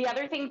 The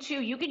other thing too,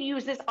 you can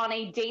use this on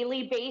a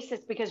daily basis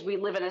because we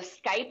live in a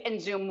Skype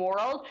and Zoom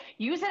world.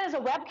 Use it as a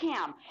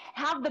webcam.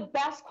 Have the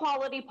best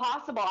quality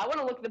possible. I want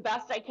to look the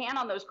best I can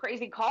on those crazy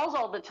calls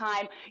all the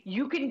time.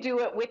 You can do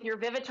it with your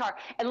Vivitar.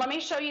 And let me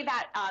show you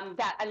that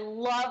that I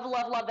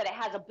love that it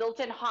has a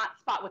built-in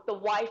hotspot with the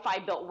Wi-Fi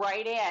built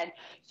right in.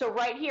 So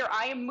right here,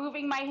 I am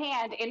moving my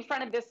hand in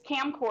front of this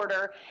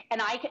camcorder,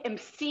 and I am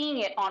seeing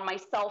it on my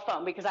cell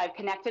phone because I've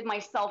connected my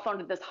cell phone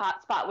to this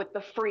hotspot with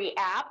the free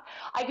app.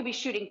 I could be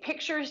shooting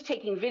pictures,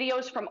 taking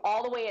videos from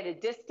all the way at a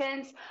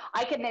distance.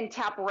 I can then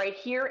tap right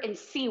here and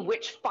see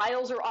which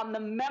files are on the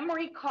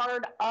memory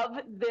card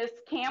of this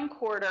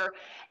camcorder.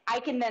 I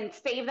can then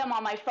save them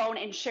on my phone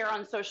and share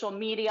on social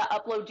media,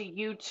 upload to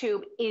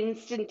YouTube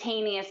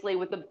instantaneously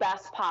with the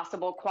best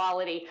possible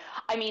quality.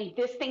 I mean,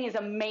 this thing is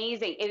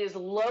amazing. It is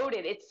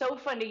loaded. It's so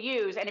fun to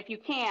use. And if you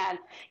can,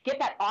 get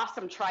that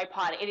awesome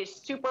tripod. It is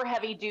super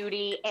heavy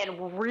duty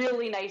and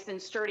really nice and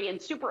sturdy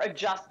and super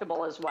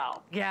adjustable as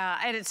well. Yeah,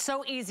 and it's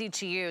so easy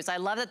to use. I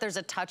love that there's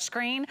a touch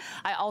screen.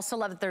 I also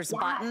love that there's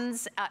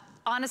buttons.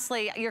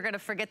 Honestly, you're gonna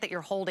forget that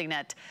you're holding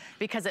it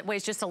because it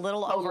weighs just a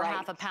little over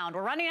half a pound.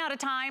 We're running out of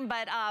time,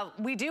 but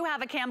we do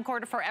have a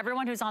camcorder for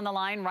everyone who's on the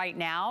line right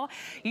now.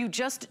 You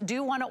just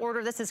do wanna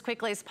order this as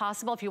quickly as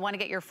possible. If you wanna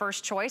get your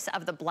first choice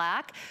of the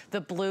black,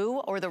 the blue,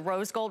 or the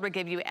rose gold, will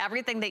give you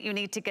everything that you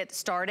need to get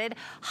started.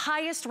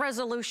 Highest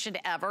resolution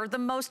ever, the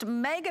most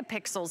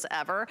megapixels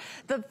ever,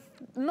 the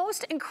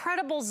most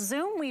incredible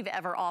zoom we've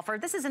ever offered.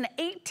 This is an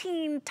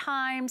 18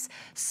 times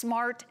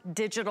smart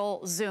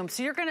digital zoom.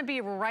 So you're gonna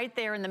be right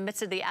there in the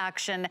midst of the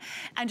action,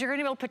 and you're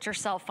gonna be able to put your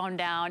cell phone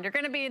down. You're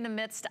gonna be in the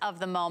midst of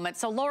the moment.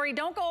 So Lori,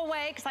 don't go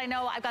away, because I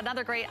know I've got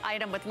another great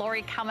item with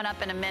Lori coming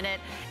up in a minute,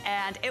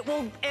 and it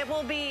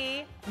will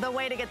be the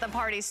way to get the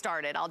party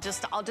started. I'll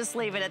just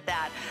leave it at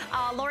that.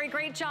 Lori,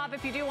 great job.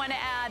 If you do want to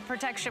add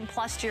Protection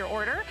Plus to your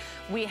order,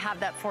 we have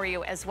that for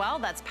you as well.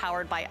 That's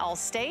powered by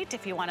Allstate.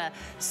 If you want to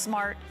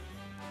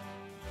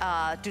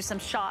do some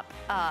smart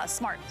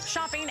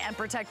shopping and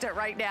protect it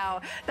right now.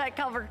 That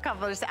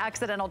covers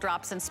accidental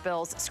drops and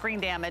spills,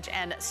 screen damage,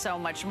 and so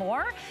much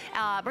more.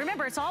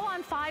 Remember, it's all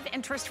on 5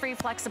 interest-free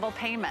flexible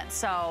payments.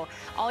 So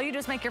all you do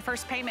is make your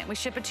first payment. We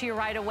ship it to you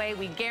right away.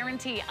 We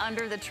guarantee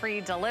under the tree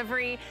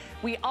delivery.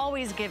 We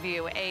always give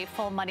you a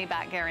full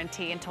money-back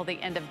guarantee until the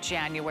end of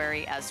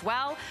January as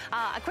well.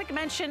 A quick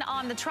mention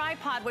on the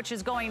tripod, which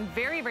is going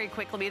very, very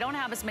quickly. We don't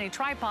have as many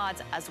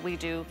tripods as we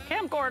do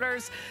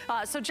camcorders.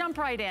 So jump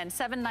right in.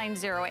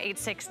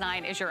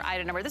 790-869 is your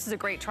item number. This is a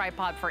great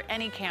tripod for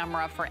any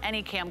camera, for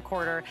any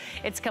camcorder.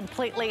 It's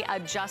completely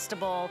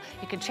adjustable.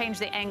 You can change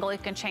the angle, you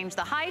can change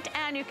the height,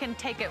 and you can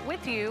take it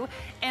with you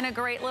in a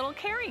great little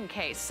carrying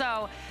case.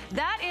 So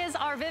that is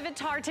our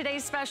Vivitar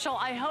Today's Special.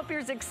 I hope you're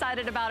as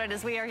excited about it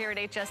as we are here at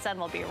HSN.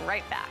 We'll be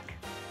right back.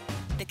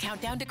 The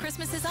countdown to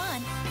Christmas is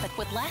on, but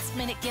with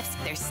last-minute gifts,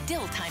 there's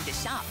still time to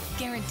shop.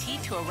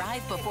 Guaranteed to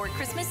arrive before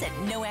Christmas at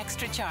no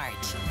extra charge.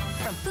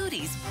 From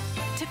foodies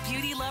to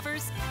beauty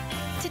lovers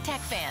to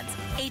tech fans,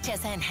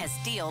 HSN has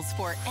deals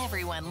for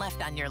everyone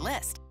left on your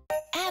list.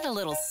 Add a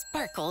little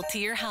sparkle to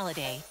your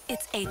holiday.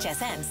 It's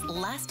HSN's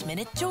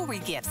last-minute jewelry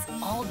gifts,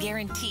 all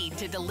guaranteed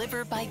to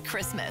deliver by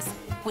Christmas.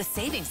 With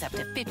savings up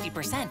to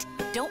 50%,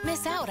 don't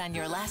miss out on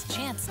your last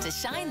chance to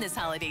shine this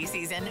holiday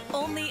season,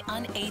 only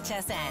on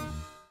HSN.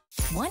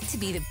 Want to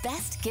be the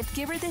best gift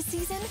giver this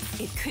season?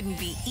 It couldn't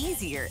be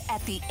easier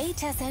at the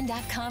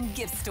hsn.com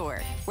gift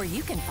store, where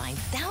you can find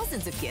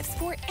thousands of gifts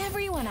for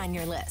everyone on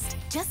your list.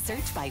 Just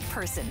search by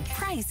person,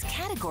 price,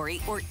 category,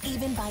 or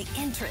even by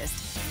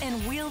interest,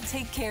 and we'll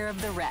take care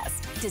of the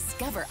rest.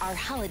 Discover our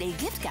holiday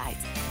gift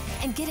guides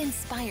and get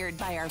inspired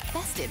by our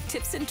festive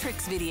tips and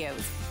tricks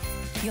videos.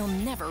 You'll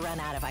never run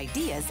out of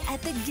ideas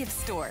at the gift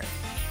store.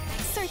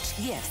 Search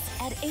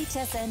gifts at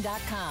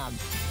hsn.com.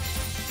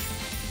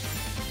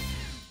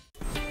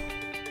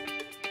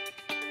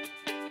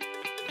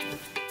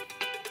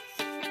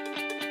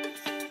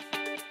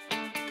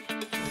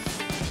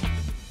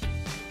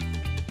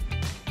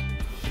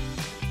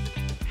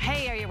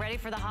 Ready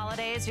for the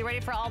holidays? You ready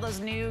for all those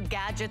new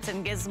gadgets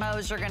and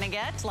gizmos you're gonna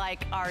get,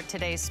 like our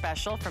Today's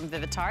Special from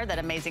Vivitar, that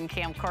amazing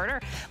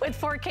camcorder with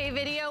 4K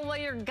video? Well,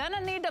 you're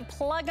gonna need to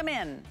plug them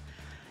in.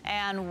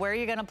 And where are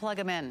you gonna plug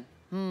them in?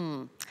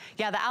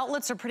 Yeah, the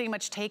outlets are pretty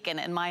much taken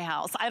in my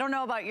house. I don't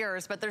know about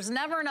yours, but there's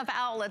never enough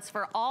outlets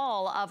for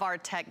all of our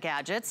tech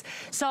gadgets.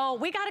 So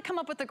we got to come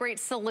up with a great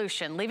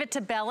solution. Leave it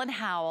to Bell and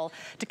Howell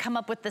to come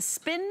up with the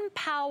Spin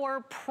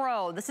Power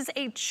Pro. This is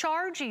a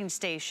charging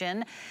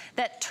station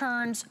that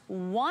turns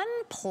one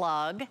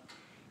plug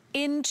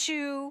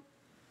into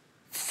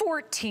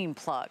 14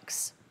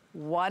 plugs.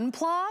 One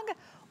plug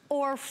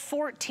or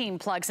 14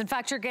 plugs. In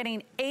fact, you're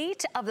getting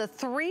 8 of the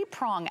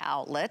 3-prong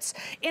outlets.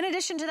 In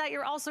addition to that,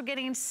 you're also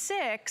getting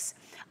 6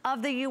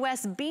 of the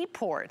USB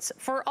ports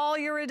for all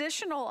your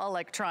additional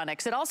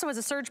electronics. It also has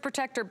a surge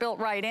protector built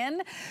right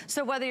in.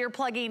 So whether you're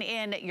plugging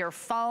in your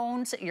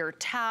phones, your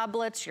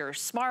tablets, your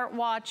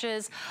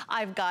smartwatches,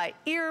 I've got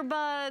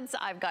earbuds,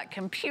 I've got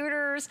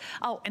computers.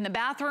 Oh, in the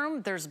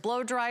bathroom, there's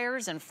blow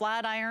dryers and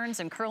flat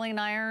irons and curling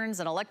irons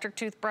and electric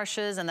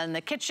toothbrushes. And then in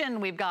the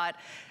kitchen, we've got,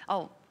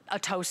 a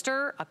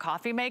toaster, a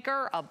coffee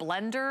maker, a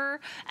blender,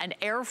 an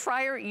air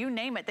fryer, you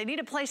name it. They need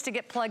a place to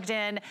get plugged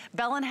in.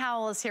 Bell &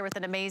 Howell is here with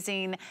an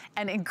amazing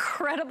and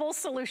incredible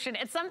solution.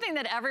 It's something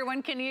that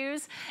everyone can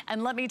use.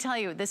 And let me tell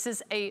you, this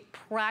is a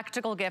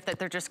practical gift that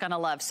they're just gonna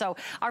love. So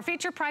our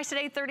feature price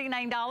today,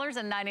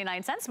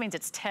 $39.99, means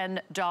it's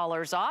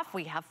 $10 off.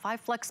 We have 5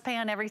 flex pay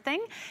on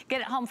everything.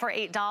 Get it home for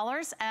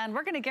 $8. And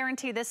we're gonna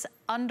guarantee this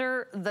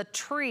under the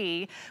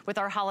tree with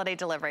our holiday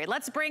delivery.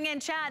 Let's bring in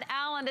Chad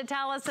Allen to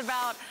tell us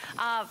about,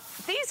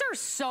 these are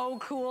so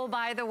cool,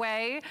 by the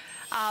way,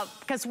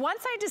 because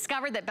once I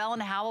discovered that Bell &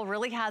 Howell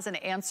really has an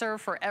answer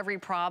for every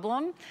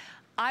problem,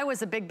 I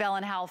was a big Bell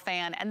 & Howell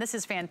fan, and this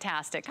is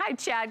fantastic. Hi,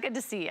 Chad, good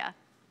to see you.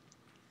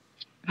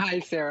 Hi,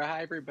 Sarah.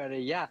 Hi, everybody.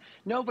 Yeah,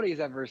 nobody's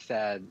ever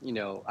said, you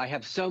know, I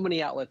have so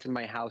many outlets in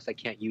my house, I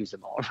can't use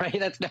them all, right?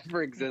 That's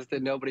never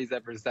existed. Nobody's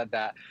ever said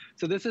that.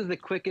 So this is the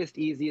quickest,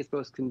 easiest,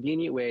 most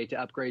convenient way to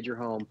upgrade your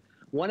home.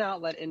 1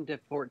 outlet into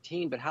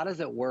 14, but how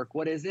does it work?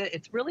 What is it?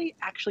 It's really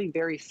actually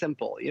very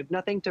simple. You have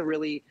nothing to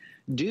really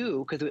do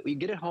because when you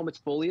get it home, it's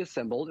fully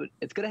assembled.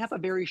 It's going to have a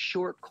very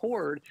short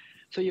cord.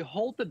 So you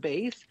hold the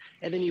base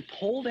and then you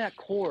pull that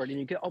cord and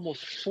you get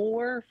almost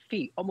 4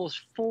 feet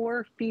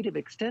of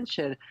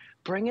extension,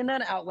 bringing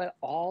that outlet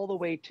all the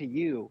way to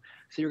you.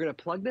 So you're going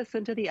to plug this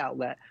into the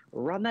outlet,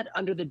 run that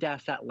under the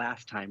desk that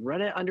last time,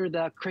 run it under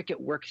the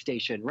Cricut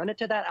workstation, run it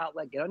to that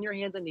outlet, get on your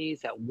hands and knees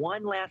that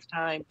one last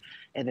time,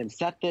 and then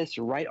set this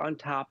right on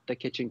top the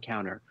kitchen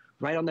counter,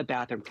 right on the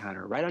bathroom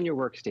counter, right on your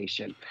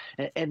workstation.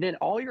 And then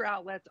all your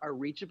outlets are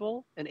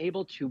reachable and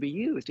able to be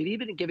used. And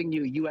even giving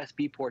you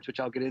USB ports, which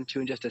I'll get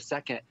into in just a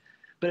second.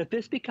 But if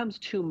this becomes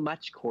too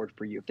much cord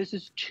for you, if this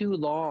is too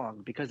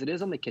long because it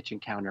is on the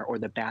kitchen counter or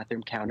the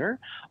bathroom counter,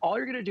 all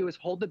you're gonna do is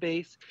hold the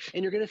base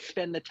and you're gonna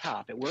spin the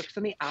top. It works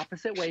in the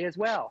opposite way as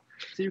well.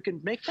 So you can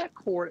make that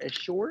cord as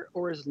short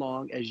or as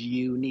long as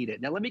you need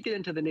it. Now let me get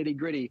into the nitty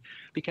gritty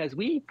because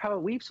we've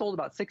sold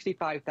about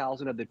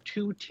 65,000 of the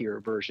 2-tier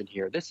version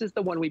here. This is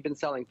the one we've been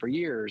selling for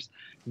years.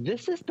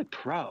 This is the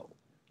Pro.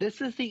 This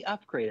is the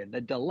upgraded,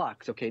 the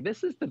deluxe, okay?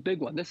 This is the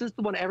big one. This is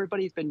the one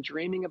everybody's been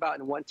dreaming about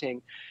and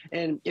wanting.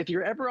 And if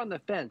you're ever on the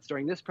fence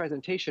during this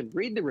presentation,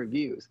 read the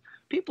reviews.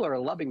 People are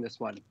loving this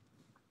one.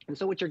 And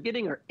so what you're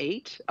getting are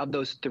 8 of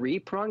those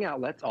 3-prong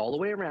outlets all the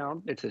way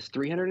around. It says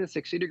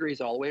 360 degrees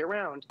all the way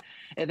around.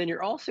 And then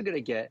you're also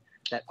gonna get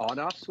that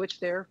on-off switch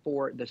there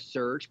for the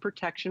surge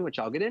protection, which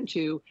I'll get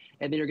into.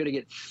 And then you're gonna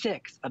get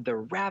 6 of the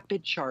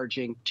rapid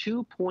charging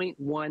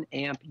 2.1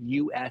 amp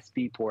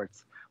USB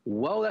ports.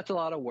 Whoa, that's a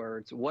lot of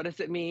words. What does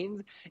it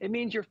mean? It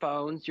means your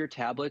phones, your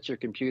tablets, your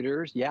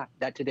computers. Yeah,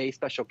 that today's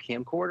special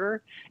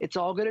camcorder. It's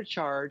all going to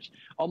charge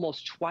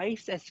almost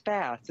twice as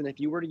fast than if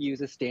you were to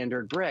use a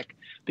standard brick.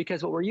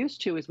 Because what we're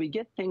used to is we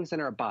get things in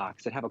our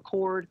box that have a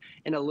cord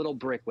and a little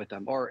brick with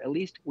them, or at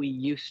least we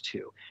used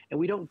to. And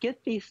we don't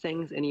get these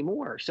things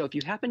anymore. So if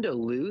you happen to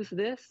lose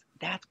this,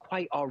 that's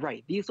quite all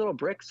right. These little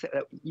bricks,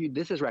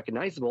 this is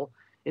recognizable.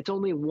 It's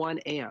only 1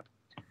 amp.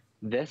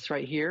 This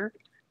right here,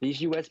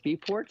 these USB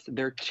ports,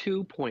 they're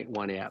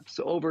 2.1 amps,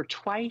 so over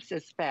twice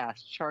as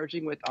fast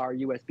charging with our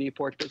USB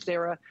ports. But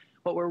Sarah,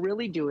 what we're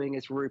really doing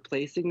is we're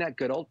replacing that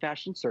good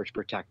old-fashioned surge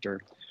protector.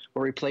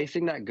 We're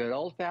replacing that good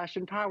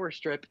old-fashioned power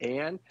strip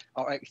and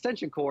our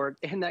extension cord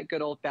and that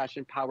good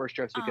old-fashioned power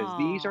strips because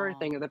these are a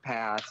thing of the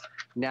past.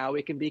 Now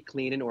we can be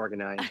clean and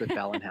organized with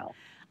Bell & Howell.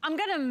 I'm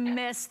gonna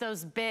miss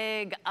those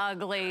big,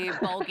 ugly,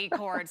 bulky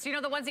cords. You know,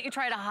 the ones that you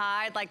try to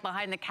hide, like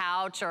behind the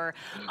couch or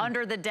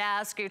under the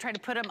desk, or you try to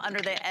put them under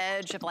the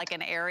edge of like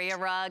an area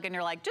rug, and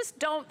you're like, just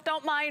don't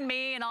mind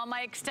me and all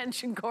my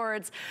extension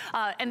cords.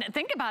 And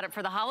think about it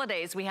for the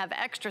holidays. We have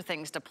extra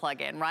things to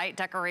plug in, right?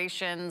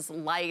 Decorations,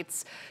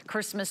 lights,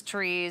 Christmas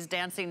trees,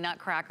 dancing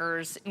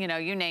nutcrackers, you know,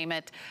 you name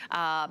it.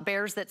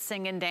 Bears that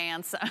sing and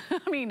dance.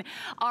 I mean,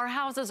 our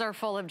houses are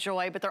full of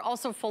joy, but they're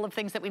also full of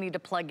things that we need to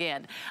plug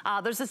in.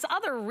 There's this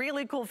other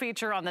really cool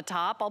feature on the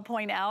top, I'll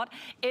point out.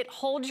 It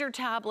holds your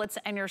tablets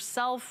and your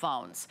cell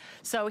phones.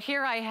 So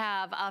here I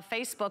have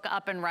Facebook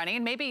up and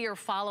running. Maybe you're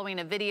following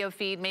a video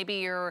feed. Maybe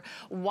you're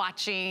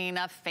watching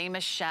a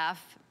famous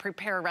chef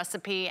prepare a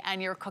recipe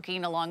and you're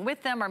cooking along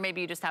with them, or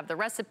maybe you just have the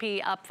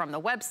recipe up from the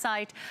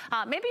website.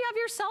 Maybe you have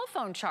your cell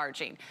phone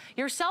charging.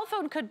 Your cell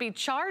phone could be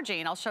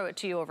charging. I'll show it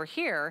to you over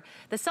here.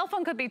 The cell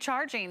phone could be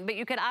charging, but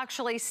you could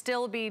actually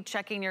still be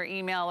checking your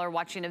email or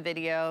watching a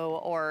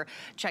video or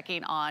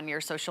checking on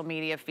your social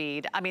media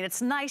feed. I mean,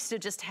 it's nice to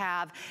just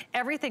have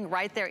everything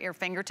right there at your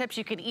fingertips.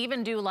 You could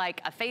even do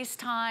like a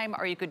FaceTime,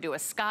 or you could do a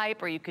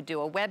Skype, or you could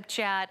do a web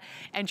chat,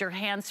 and you're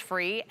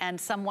hands-free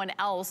and someone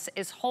else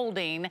is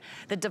holding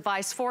the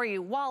device for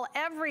you while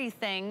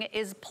everything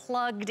is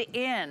plugged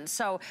in.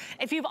 So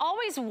if you've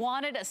always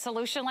wanted a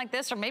solution like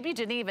this, or maybe you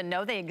didn't even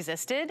know they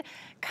existed,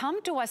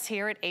 come to us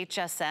here at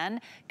HSN,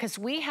 because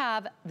we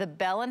have the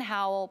Bell &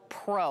 Howell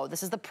Pro.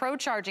 This is the Pro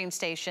charging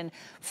station,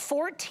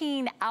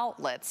 14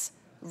 outlets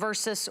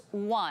versus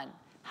 1.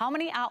 How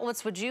many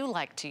outlets would you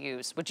like to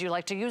use? Would you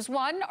like to use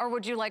 1 or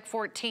would you like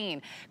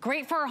 14?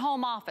 Great for a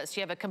home office.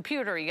 You have a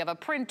computer, you have a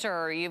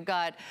printer, you've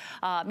got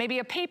maybe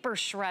a paper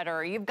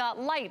shredder, you've got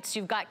lights,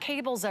 you've got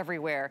cables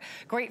everywhere.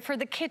 Great for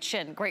the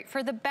kitchen, great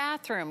for the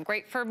bathroom,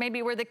 great for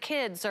maybe where the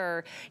kids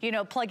are, you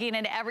know, plugging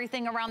in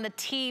everything around the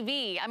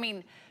TV. I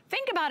mean,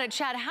 think about it,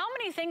 Chad. How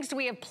many things do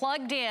we have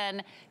plugged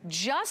in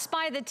just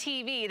by the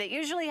TV that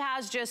usually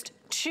has just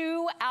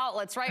 2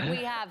 outlets, right?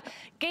 We have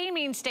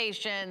gaming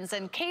stations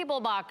and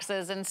cable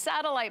boxes and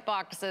satellite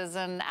boxes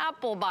and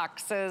Apple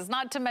boxes,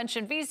 not to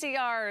mention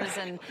VCRs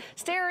and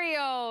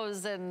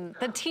stereos and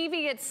the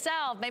TV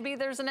itself. Maybe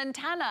there's an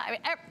antenna. I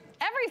mean,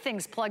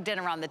 everything's plugged in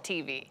around the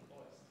TV.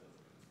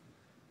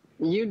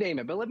 You name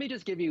it, but let me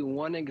just give you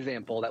one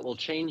example that will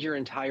change your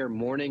entire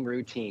morning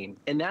routine.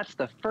 And that's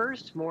the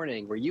first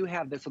morning where you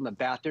have this on the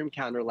bathroom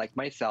counter like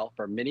myself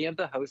or many of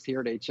the hosts here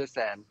at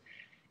HSN,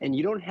 and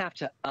you don't have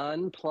to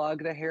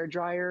unplug the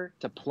hairdryer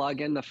to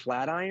plug in the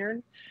flat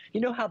iron.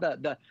 You know how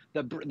the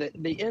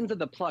ends of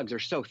the plugs are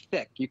so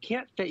thick, you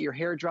can't fit your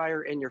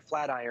hairdryer and your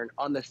flat iron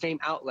on the same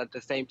outlet at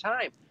the same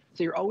time.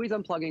 So you're always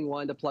unplugging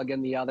one to plug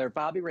in the other.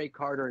 Bobby Ray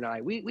Carter and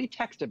I, we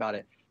text about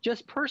it.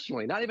 Just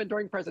personally, not even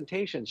during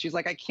presentations. She's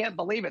like, I can't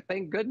believe it,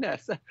 thank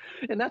goodness.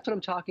 And that's what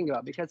I'm talking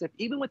about, because if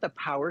even with the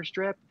power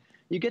strip,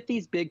 you get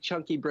these big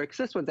chunky bricks.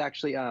 This one's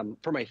actually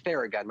for my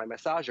Theragun, my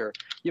massager.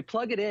 You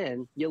plug it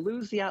in, you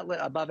lose the outlet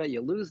above it, you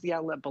lose the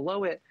outlet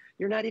below it.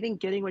 You're not even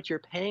getting what you're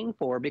paying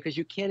for because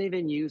you can't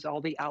even use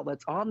all the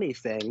outlets on these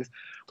things.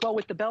 Well,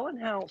 with the Bell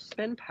 & Howell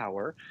Spin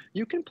Power,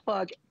 you can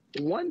plug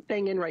one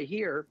thing in right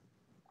here.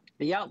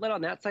 The outlet on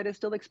that side is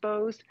still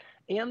exposed,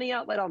 and the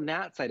outlet on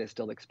that side is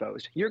still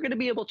exposed. You're going to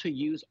be able to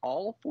use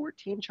all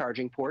 14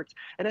 charging ports.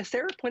 And as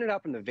Sarah pointed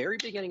out from the very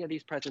beginning of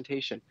these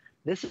presentations,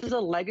 this is a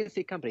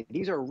legacy company.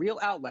 These are real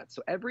outlets.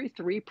 So every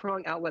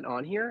 3-prong outlet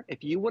on here,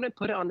 if you want to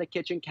put it on the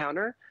kitchen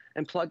counter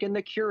and plug in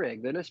the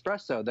Keurig, the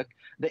Nespresso,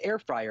 the air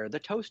fryer, the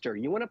toaster,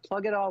 you want to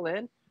plug it all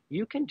in,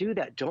 you can do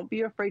that. Don't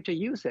be afraid to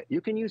use it. You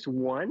can use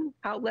one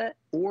outlet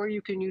or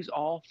you can use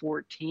all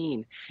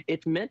 14.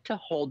 It's meant to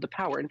hold the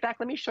power. In fact,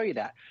 let me show you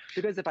that.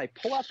 Because if I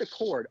pull out the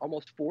cord,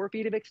 almost 4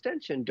 feet of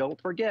extension,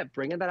 don't forget,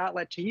 bringing that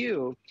outlet to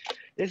you.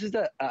 This is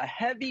a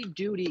heavy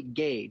duty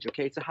gauge,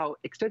 okay? So how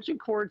extension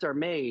cords are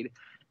made,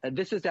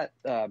 this is that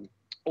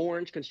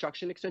orange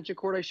construction extension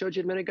cord I showed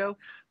you a minute ago.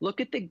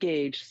 Look at the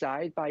gauge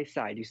side by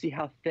side. You see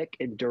how thick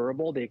and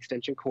durable the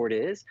extension cord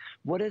is?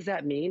 What does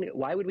that mean?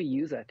 Why would we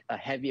use a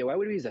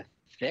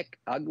thick,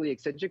 ugly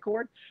extension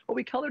cord? Well,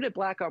 we colored it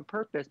black on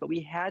purpose, but we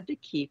had to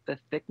keep the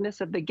thickness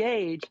of the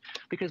gauge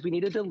because we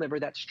need to deliver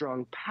that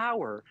strong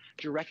power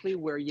directly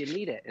where you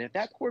need it. And if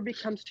that cord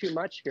becomes too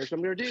much, here's what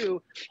I'm gonna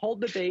do.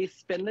 Hold the base,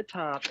 spin the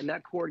top, and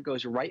that cord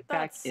goes right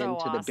back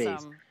into the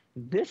base.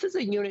 This is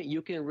a unit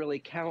you can really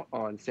count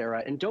on,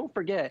 Sarah. And don't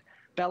forget,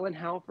 Bell &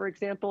 Howell, for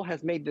example,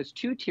 has made this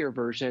 2-tier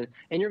version,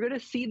 and you're going to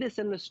see this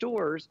in the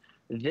stores.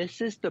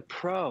 This is the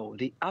Pro,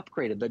 the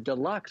upgraded, the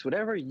deluxe,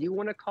 whatever you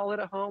want to call it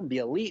at home, the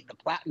elite, the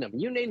platinum,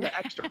 you name the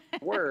extra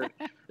word.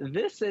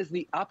 This is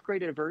the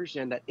upgraded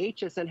version that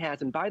HSN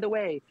has. And by the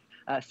way,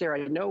 Sarah,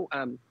 I know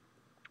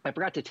I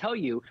forgot to tell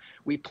you,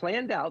 we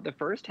planned out the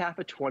first half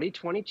of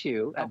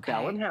 2022 at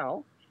Bell &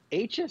 Howell.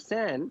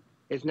 HSN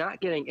is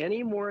not getting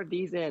any more of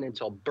these in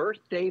until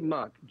birthday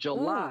month,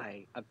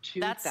 July of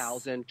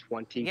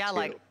 2022. Yeah,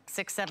 like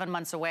 6-7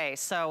 months away.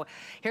 So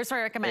here's what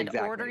I recommend.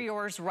 Order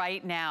yours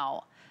right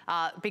now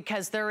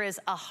because there is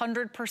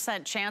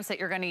 100% chance that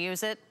you're gonna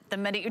use it the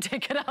minute you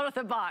take it out of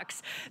the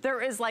box. There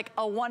is like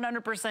a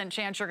 100%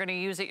 chance you're gonna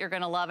use it, you're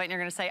gonna love it, and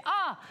you're gonna say,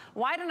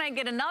 why didn't I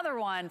get another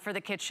one for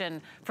the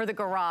kitchen, for the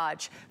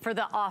garage, for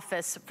the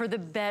office, for the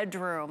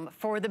bedroom,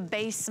 for the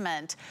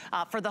basement,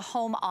 for the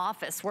home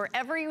office,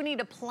 wherever you need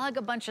to plug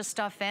a bunch of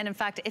stuff in. In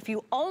fact, if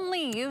you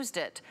only used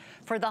it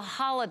for the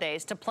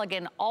holidays to plug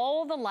in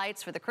all the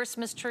lights for the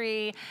Christmas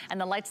tree and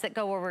the lights that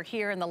go over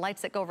here and the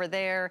lights that go over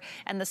there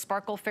and the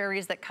sparkle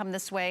fairies that come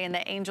this way and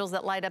the angels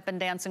that light up and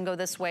dance and go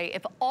this way,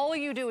 if all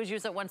you do is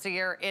use it once a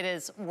year, it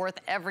is worth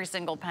every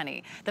single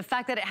penny. The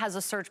fact that it has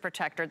a surge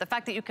protector, the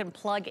fact that you can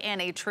plug in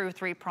a true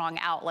 3-prong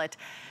outlet,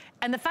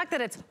 and the fact that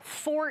it's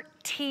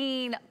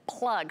 14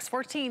 plugs,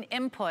 14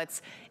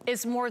 inputs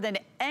is more than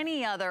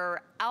any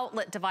other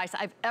outlet device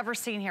I've ever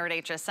seen here at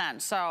HSN.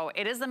 So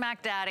it is the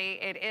Mac Daddy.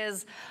 It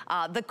is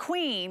the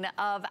queen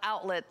of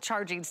outlet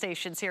charging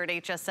stations here at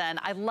HSN.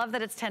 I love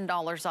that it's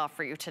 $10 off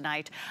for you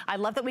tonight. I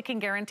love that we can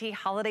guarantee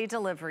holiday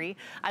delivery.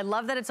 I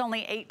love that it's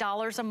only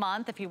 $8 a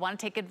month if you want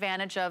to take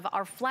advantage of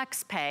our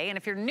Flex Pay. And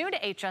if you're new to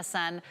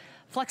HSN,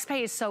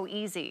 FlexPay is so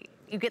easy.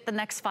 You get the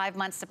next 5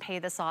 months to pay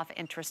this off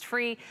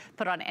interest-free,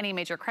 put on any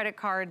major credit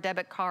card,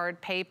 debit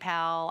card,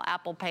 PayPal,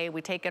 Apple Pay,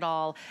 we take it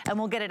all, and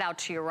we'll get it out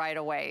to you right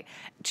away.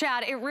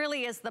 Chad, it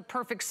really is the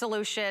perfect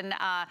solution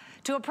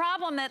to a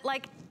problem that,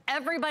 like,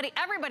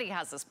 everybody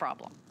has this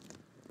problem.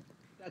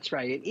 That's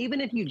right. And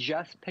even if you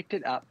just picked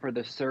it up for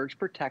the surge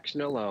protection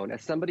alone,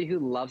 as somebody who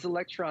loves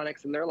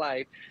electronics in their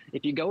life,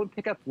 if you go and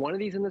pick up one of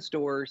these in the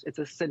stores, it's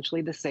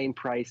essentially the same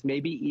price,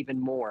 maybe even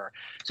more.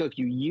 So if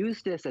you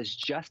use this as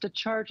just a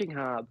charging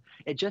hub,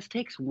 it just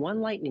takes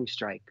one lightning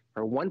strike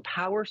or one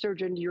power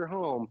surge into your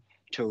home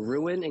to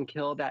ruin and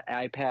kill that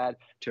iPad,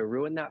 to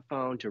ruin that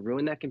phone, to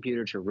ruin that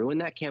computer, to ruin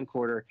that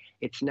camcorder.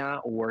 It's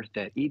not worth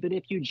it. Even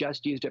if you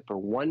just used it for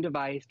one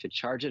device to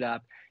charge it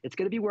up, it's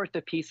going to be worth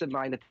the peace of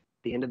mind at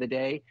the end of the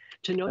day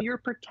to know you're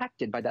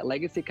protected by that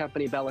legacy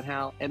company, Bell &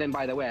 Howell. And then,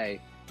 by the way,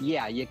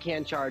 yeah, you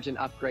can charge and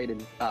upgrade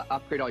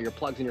all your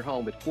plugs in your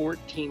home with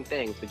 14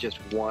 things with just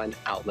one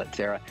outlet,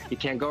 Sarah. You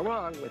can't go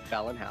wrong with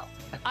Bell & Howell.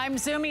 I'm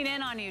zooming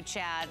in on you,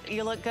 Chad.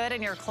 You look good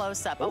in your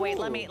close-up. Oh, wait,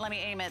 let me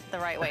aim it the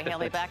right way.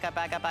 Haley, back up,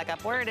 back up, back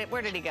up. Where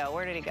did he go?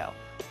 Where did he go?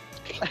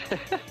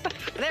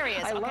 There he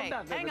is. I Okay,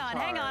 love that hang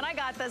on. I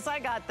got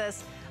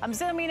this. I'm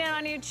zooming in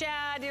on you,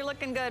 Chad. You're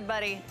looking good,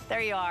 buddy.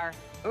 There you are.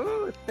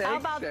 Ooh, thanks, how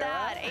about Sarah.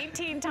 that?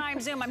 18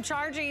 times zoom. I'm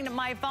charging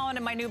my phone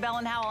and my new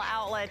Bell & Howell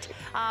outlet.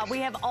 We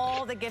have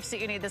all the gifts that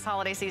you need this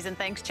holiday season.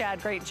 Thanks,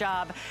 Chad. Great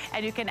job.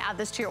 And you can add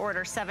this to your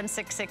order,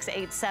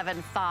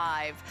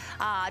 766875.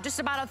 Just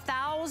about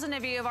 1,000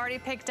 of you have already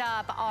picked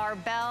up our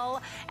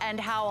Bell &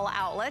 Howell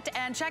outlet.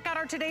 And check out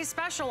our today's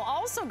special,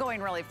 also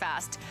going really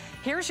fast.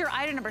 Here's your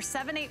item number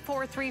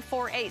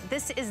 784348.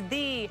 This is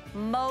the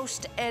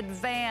most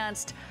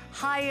advanced,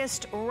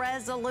 highest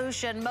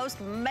resolution, most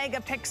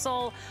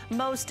megapixel,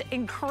 most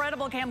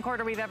incredible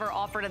camcorder we've ever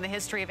offered in the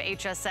history of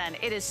HSN.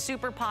 It is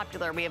super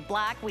popular. We have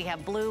black, we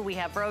have blue, we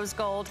have rose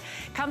gold.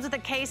 Comes with a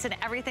case and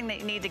everything that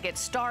you need to get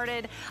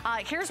started.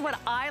 Here's what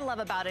I love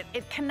about it.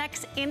 It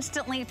connects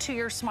instantly to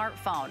your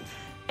smartphone.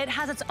 It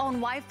has its own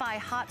Wi-Fi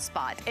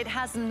hotspot. It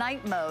has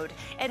night mode.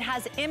 It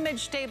has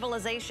image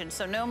stabilization,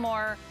 so no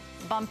more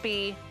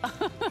bumpy,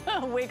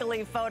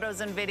 wiggly photos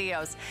and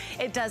videos.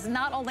 It does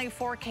not only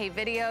 4K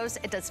videos,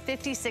 it does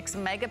 56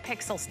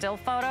 megapixel still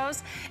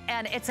photos,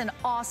 and it's an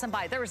awesome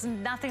buy. There is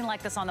nothing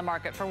like this on the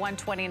market for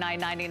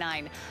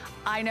 $129.99.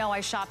 I know,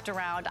 I shopped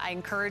around. I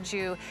encourage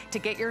you to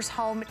get yours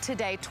home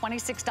today.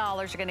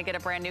 $26, you're gonna get a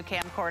brand new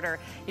camcorder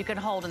you can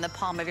hold in the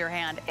palm of your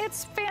hand.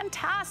 It's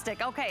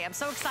fantastic. Okay, I'm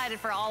so excited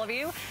for all of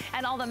you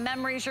and all the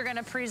memories you're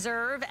gonna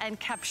preserve and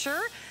capture,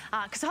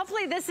 because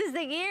hopefully this is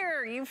the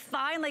year you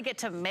finally get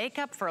to make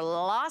up for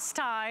lost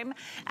time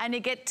and you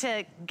get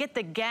to get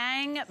the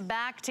gang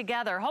back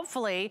together.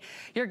 Hopefully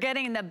you're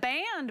getting the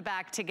band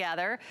back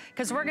together,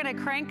 because we're gonna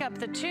crank up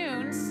the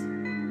tunes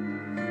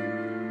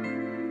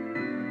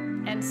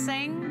and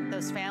sing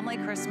those family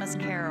Christmas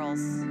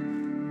carols.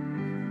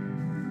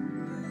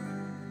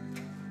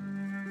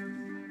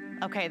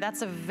 Okay,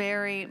 that's a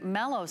very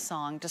mellow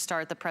song to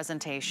start the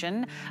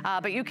presentation,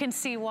 but you can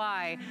see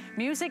why.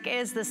 Music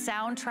is the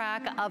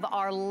soundtrack of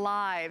our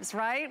lives,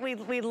 right?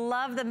 We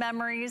love the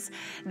memories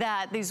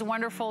that these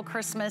wonderful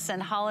Christmas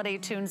and holiday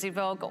tunes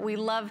evoke. We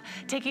love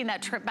taking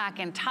that trip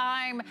back in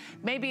time.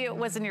 Maybe it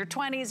was in your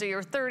 20s or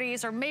your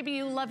 30s, or maybe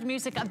you loved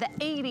music of the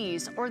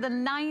 80s or the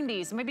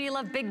 90s. Maybe you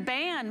love big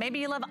band, maybe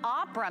you love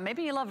opera,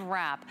 maybe you love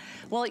rap.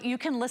 Well, you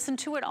can listen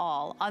to it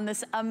all on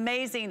this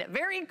amazing,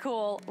 very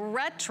cool,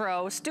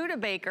 retro Studebaker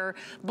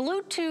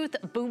Bluetooth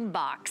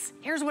boombox.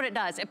 Here's what it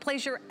does. It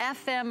plays your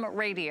FM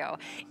radio.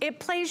 It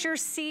plays your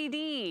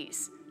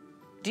CDs.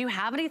 Do you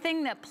have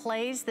anything that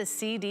plays the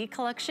CD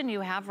collection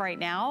you have right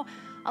now?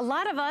 A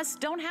lot of us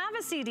don't have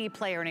a CD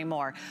player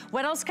anymore.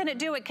 What else can it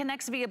do? It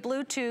connects via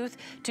Bluetooth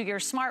to your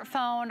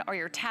smartphone or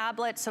your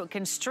tablet, so it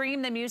can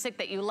stream the music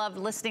that you love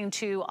listening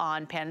to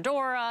on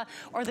Pandora,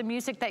 or the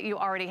music that you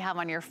already have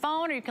on your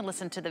phone, or you can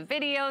listen to the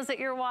videos that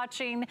you're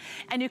watching,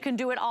 and you can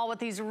do it all with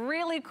these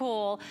really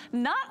cool,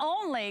 not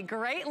only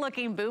great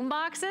looking boom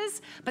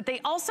boxes, but they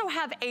also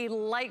have a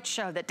light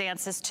show that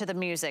dances to the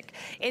music.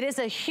 It is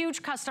a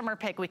huge customer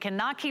pick. We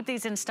cannot keep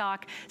these in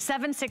stock.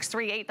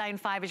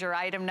 763895 is your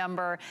item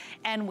number.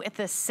 And with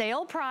the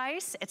sale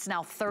price, it's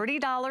now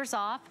 $30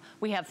 off.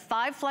 We have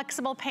 5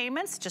 flexible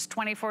payments, just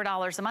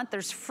 $24 a month.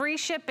 There's free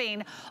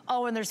shipping.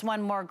 Oh, and there's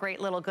one more great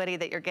little goodie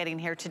that you're getting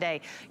here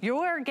today.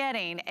 You're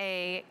getting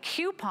a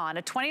coupon,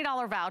 a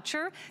 $20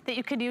 voucher that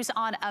you can use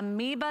on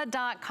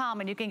amoeba.com,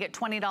 and you can get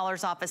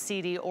 $20 off a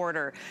CD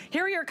order.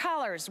 Here are your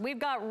colors. We've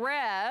got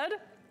red,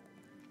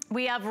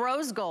 we have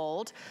rose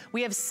gold,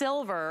 we have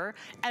silver,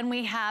 and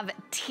we have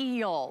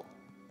teal.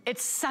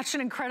 It's such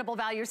an incredible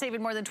value. You're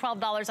saving more than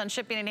 $12 on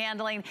shipping and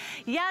handling.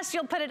 Yes,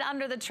 you'll put it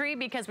under the tree,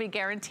 because we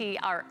guarantee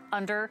our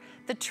under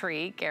the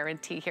tree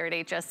guarantee here at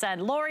HSN.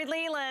 Lori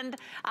Leland,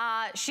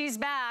 she's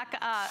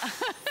back.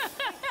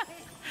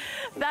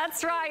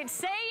 That's right.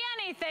 Say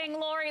anything,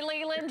 Lori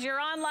Leland. You're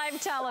on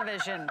live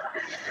television.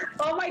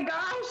 Oh my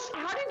gosh,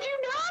 how did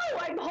you know?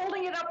 I'm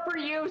holding it up for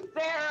you,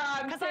 Sarah.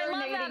 I'm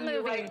serenading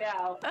you right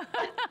now.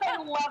 I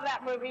love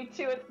that movie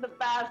too. It's the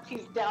best.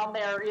 He's down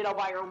there, you know,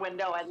 by her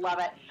window. I love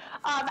it.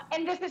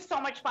 And this is so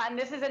much fun.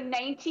 This is a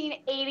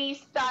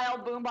 1980s style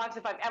boombox,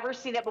 if I've ever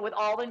seen it, but with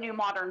all the new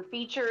modern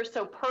features.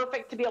 So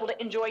perfect to be able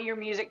to enjoy your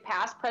music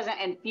past, present,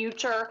 and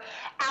future.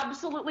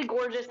 Absolutely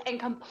gorgeous and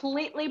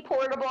completely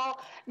portable.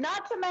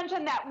 Not to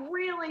mention that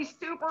really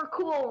super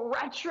cool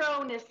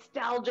retro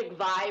nostalgic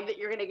vibe that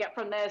you're going to get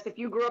from this. If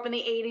you grew up in the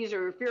 80s,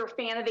 or if you're a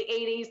fan of the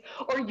 80s,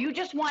 or you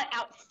just want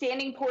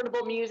outstanding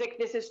portable music,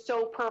 this is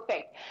so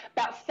perfect.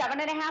 About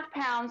 7.5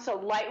 pounds, so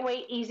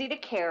lightweight, easy to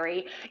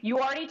carry. You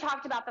already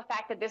talked about the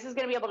fact that this is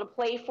going to be able to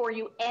play for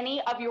you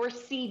any of your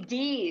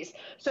CDs.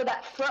 So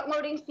that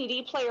front-loading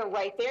CD player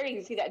right there, you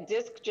can see that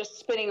disc just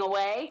spinning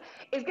away,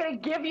 is going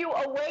to give you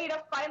a way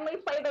to finally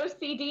play those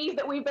CDs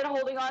that we've been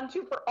holding on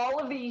to for all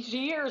of these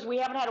years. We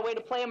haven't had a way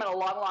to play them in a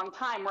long, long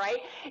time, right?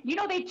 You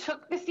know, they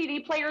took the CD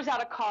players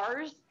out of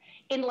cars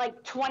in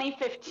like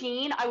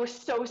 2015. I was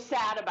so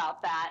sad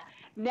about that.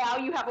 Now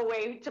you have a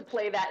way to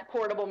play that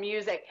portable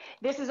music.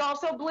 This is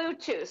also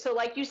Bluetooth. So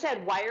like you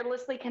said,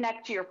 wirelessly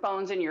connect to your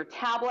phones and your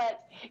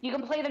tablets. You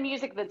can play the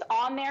music that's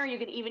on there. You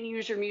can even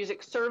use your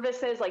music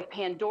services like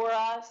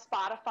Pandora,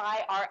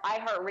 Spotify, or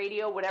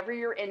iHeartRadio, whatever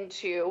you're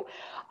into.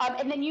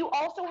 And then you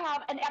also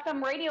have an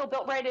FM radio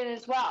built right in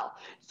as well.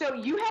 So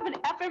you have an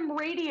FM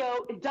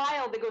radio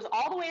dial that goes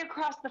all the way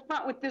across the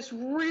front with this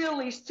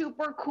really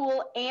super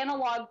cool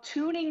analog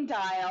tuning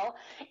dial.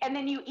 And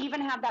then you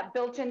even have that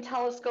built-in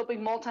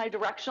telescoping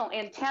multi-directional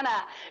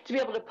antenna to be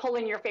able to pull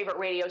in your favorite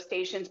radio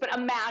stations. But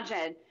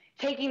imagine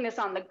taking this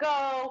on the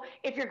go,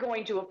 if you're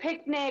going to a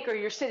picnic or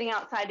you're sitting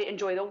outside to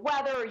enjoy the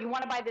weather, or you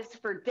want to buy this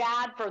for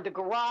dad for the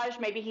garage,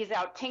 maybe he's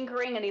out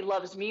tinkering and he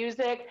loves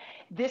music.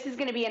 This is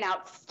going to be an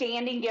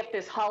outstanding gift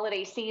this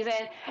holiday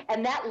season.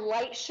 And that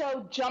light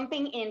show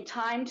jumping in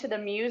time to the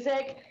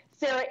music,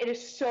 Sarah, it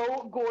is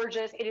so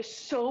gorgeous. It is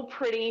so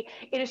pretty.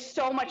 It is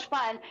so much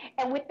fun.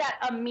 And with that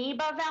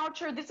Amoeba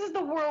voucher, this is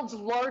the world's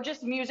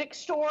largest music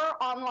store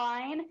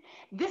online.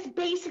 This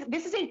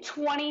is a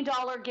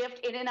 $20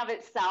 gift in and of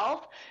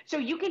itself. So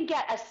you can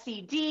get a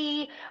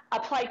CD,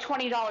 apply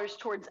 $20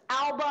 towards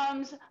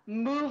albums,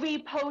 movie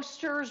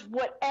posters,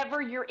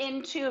 whatever you're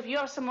into. If you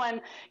have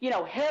someone, you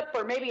know, hip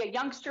or maybe a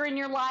youngster in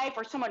your life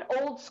or someone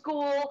old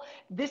school,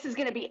 this is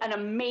going to be an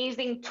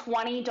amazing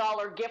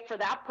 $20 gift for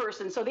that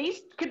person. So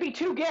these could be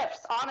two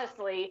gifts,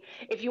 honestly,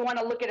 if you want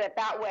to look at it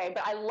that way.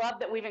 But I love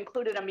that we've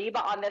included Amoeba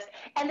on this.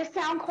 And the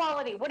sound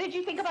quality, what did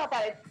you think about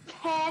that? It's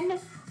 10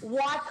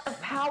 watts of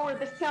power.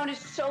 The sound is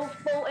so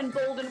full and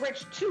bold and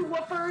rich. 2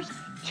 woofers,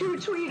 2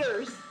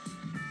 tweeters.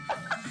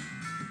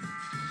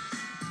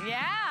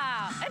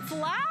 Yeah, it's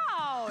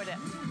loud.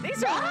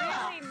 These are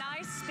really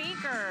nice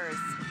speakers.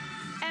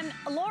 And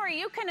Lori,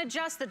 you can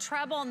adjust the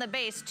treble and the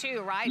bass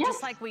too, right? Yes.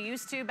 Just like we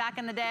used to back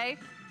in the day.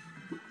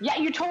 Yeah,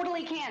 you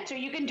totally can. So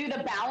you can do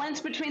the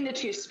balance between the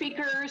 2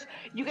 speakers.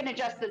 You can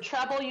adjust the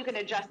treble. You can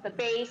adjust the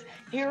bass.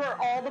 Here are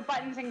all the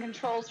buttons and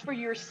controls for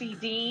your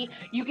CD.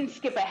 You can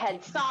skip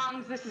ahead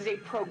songs. This is a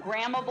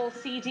programmable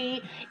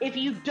CD. If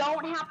you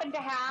don't happen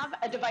to have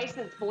a device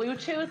that's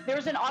Bluetooth,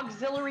 there's an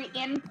auxiliary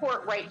in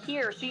port right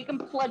here. So you can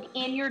plug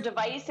in your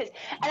devices.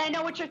 And I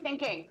know what you're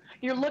thinking.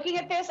 You're looking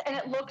at this and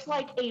it looks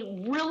like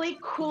a really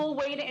cool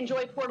way to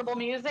enjoy portable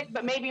music.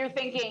 But maybe you're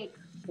thinking,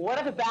 what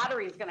are the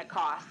batteries going to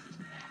cost?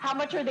 How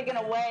much are they going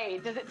to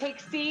weigh? Does it take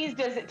C's?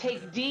 Does it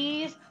take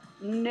D's?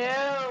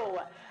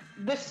 No.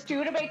 The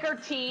Studebaker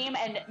team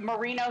and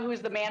Marino, who's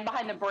the man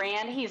behind the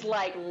brand, he's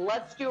like,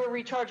 let's do a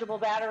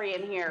rechargeable battery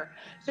in here.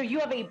 So you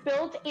have a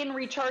built-in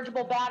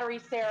rechargeable battery,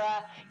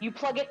 Sarah. You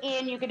plug it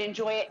in. You can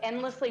enjoy it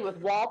endlessly with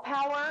wall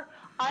power.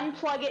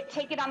 Unplug it,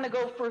 take it on the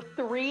go for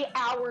 3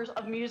 hours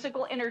of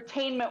musical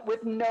entertainment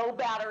with no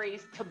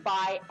batteries to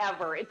buy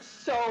ever. It's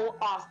so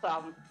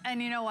awesome.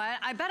 And you know what?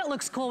 I bet it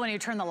looks cool when you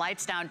turn the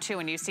lights down too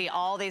and you see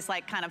all these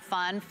like kind of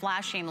fun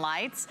flashing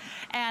lights.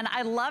 And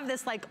I love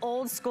this like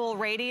old school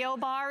radio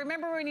bar.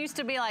 Remember when it used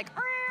to be like,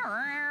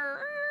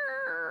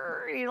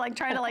 you like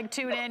trying to like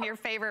tune in your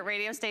favorite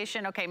radio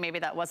station? Okay, maybe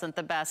that wasn't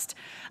the best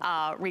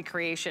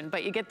recreation,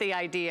 but you get the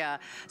idea.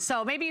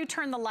 So maybe you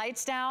turn the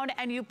lights down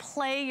and you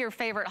play your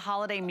favorite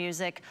holiday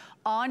music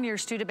on your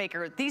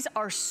Studebaker. These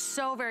are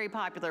so very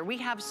popular. We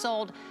have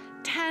sold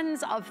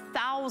tens of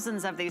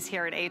thousands of these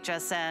here at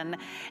HSN.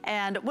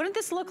 And wouldn't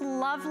this look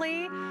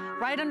lovely?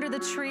 Right under the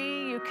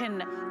tree, you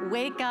can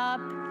wake up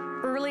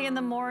early in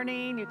the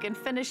morning, you can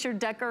finish your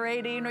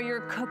decorating or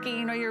your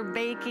cooking or your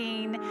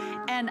baking.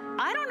 And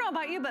I don't know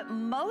about you, but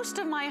most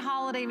of my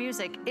holiday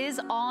music is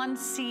on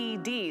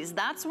CDs.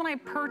 That's when I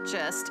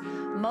purchased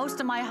most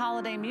of my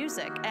holiday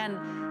music. And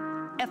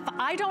if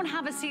I don't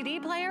have a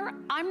CD player,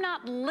 I'm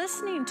not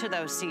listening to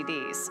those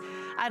CDs.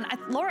 And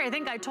Lori, I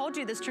think I told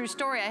you this true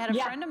story. I had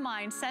a friend of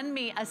mine send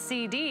me a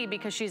CD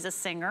because she's a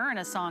singer and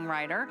a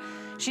songwriter.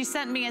 She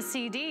sent me a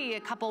CD a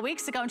couple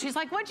weeks ago and she's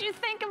like, what'd you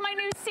think of my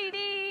new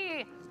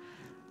CD?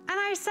 And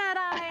I said,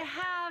 I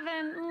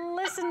haven't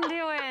listened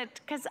to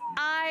it because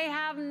I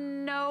have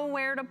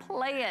nowhere to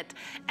play it.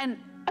 And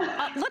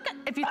look,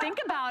 if you think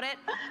about it,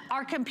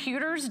 our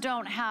computers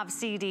don't have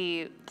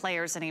CD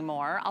players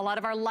anymore. A lot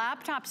of our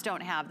laptops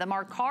don't have them.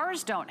 Our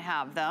cars don't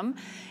have them.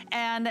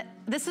 And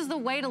this is the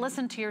way to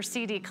listen to your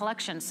CD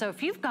collection. So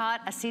if you've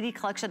got a CD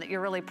collection that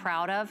you're really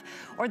proud of,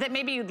 or that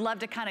maybe you'd love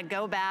to kind of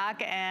go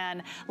back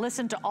and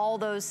listen to all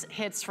those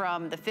hits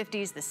from the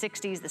 50s, the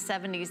 60s, the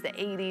 70s, the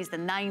 80s, the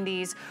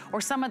 90s,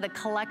 or some of the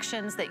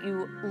collections that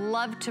you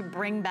love to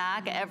bring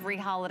back every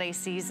holiday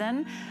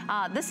season,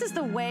 this is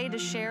the way to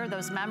share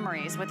those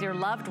memories with your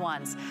loved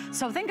ones.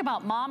 So think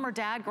about mom or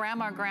dad,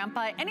 grandma or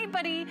grandpa,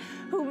 anybody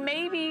who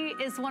maybe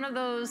is one of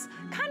those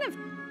kind of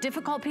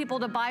difficult people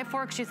to buy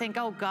for because you think,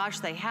 oh gosh,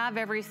 they have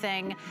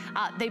everything.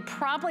 They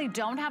probably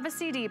don't have a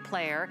CD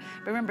player.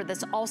 Remember,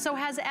 this also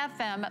has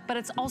FM, but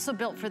it's also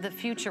built for the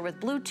future with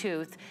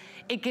Bluetooth.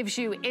 It gives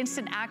you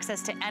instant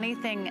access to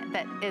anything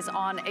that is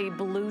on a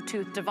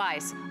Bluetooth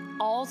device.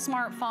 All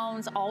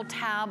smartphones, all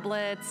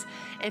tablets.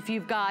 If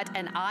you've got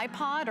an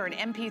iPod or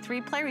an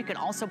MP3 player, you can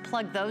also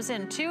plug those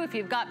in too. If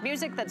you've got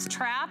music that's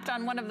trapped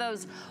on one of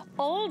those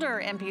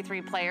older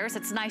MP3 players,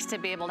 it's nice to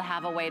be able to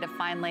have a way to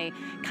finally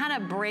kind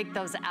of break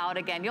those out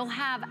again. You'll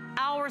have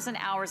hours and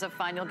hours of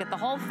fun. You'll get the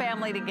whole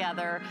family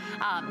together.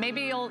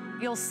 Maybe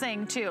you'll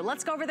sing too.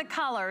 Let's go over the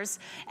colors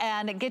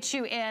and get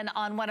you in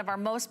on one of our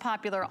most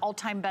popular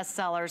all-time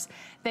bestsellers.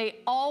 They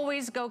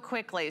always go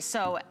quickly.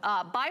 So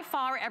by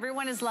far,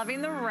 everyone is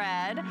loving the red.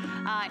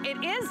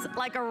 It is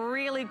like a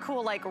really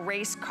cool, like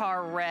race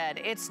car red.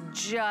 It's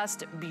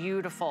just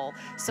beautiful.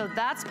 So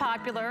that's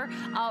popular.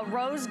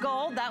 Rose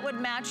gold, that would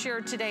match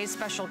your today's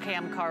special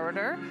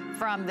camcorder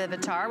from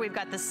Vivitar. We've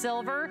got the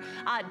silver.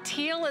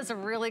 Teal is a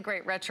really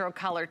great retro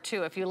color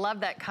too. If you love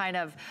that kind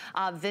of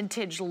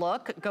vintage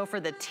look, go for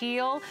the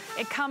teal.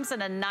 It comes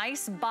in a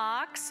nice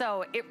box.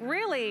 So it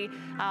really,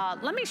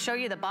 let me show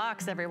you the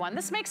box, everyone.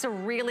 This makes a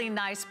really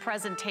nice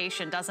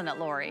presentation, doesn't it,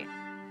 Lori?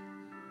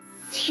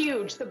 It's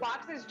huge. The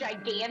box is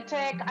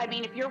gigantic. I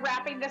mean, if you're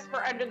wrapping this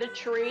for under the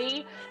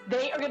tree,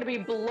 they are going to be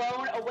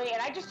blown away.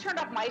 And I just turned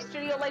off my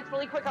studio lights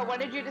really quick. I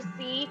wanted you to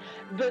see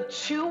the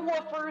two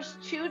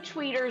woofers, two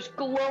tweeters,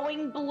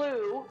 glowing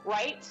blue,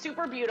 right?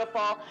 Super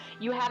beautiful.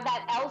 You have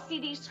that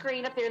LCD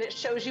screen up there that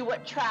shows you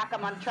what track.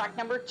 I'm on track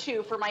number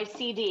 2 for my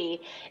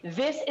CD.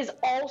 This is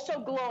also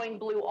glowing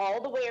blue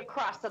all the way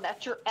across. So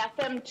that's your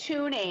FM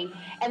tuning.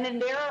 And then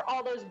there are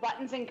all those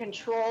buttons and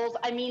controls.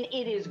 I mean,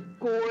 it is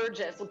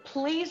gorgeous. So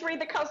please read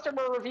the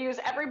customer reviews.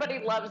 Everybody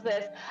loves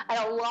this. And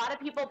a lot of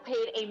people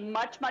paid a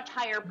much, much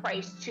higher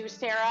price too,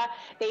 Sarah.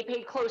 They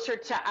paid closer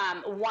to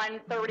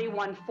 $130,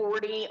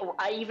 $140, or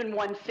even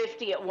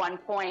 $150 at one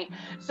point.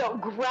 So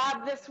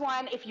grab this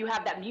one. If you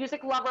have that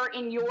music lover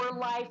in your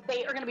life,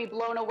 they are going to be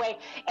blown away.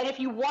 And if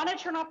you want to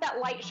turn off that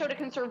light show to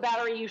conserve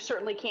battery, you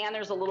certainly can.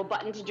 There's a little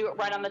button to do it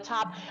right on the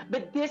top.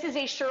 But this is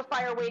a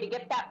surefire way to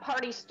get that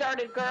party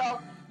started, girl.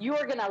 You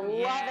are going to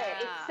love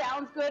it. It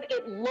sounds good.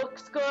 It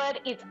looks good.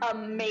 It's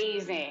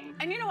amazing.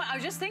 And you know what, I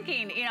was just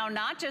thinking, you know,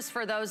 not just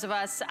for those of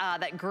us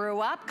that grew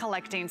up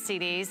collecting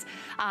CDs,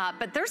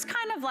 but there's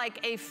kind of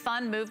like a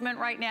fun movement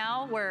right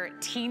now where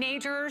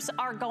teenagers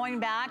are going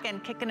back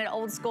and kicking it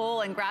old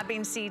school and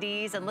grabbing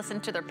CDs and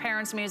listening to their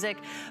parents' music,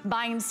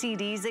 buying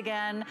CDs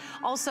again.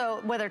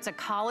 Also, whether it's a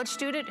college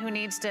student who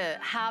needs to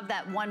have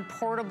that one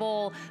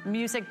portable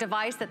music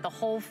device that the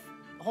whole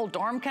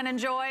dorm can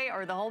enjoy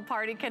or the whole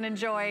party can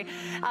enjoy.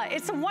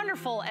 It's a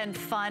wonderful and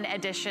fun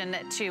addition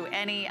to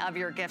any of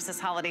your gifts this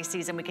holiday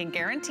season. We can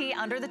guarantee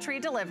under the tree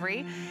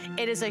delivery.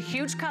 It is a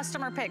huge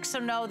customer pick, so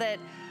know that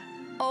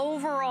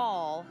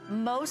overall,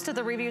 most of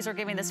the reviews are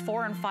giving this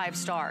 4 and 5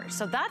 stars.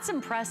 So that's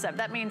impressive.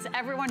 That means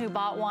everyone who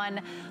bought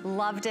one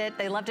loved it.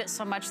 They loved it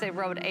so much they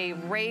wrote a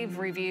rave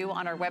review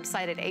on our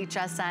website at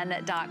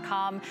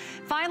hsn.com.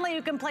 Finally,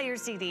 you can play your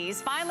CDs.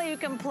 Finally, you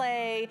can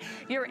play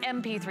your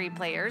MP3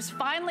 players.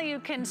 Finally, you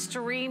can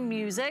stream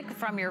music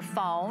from your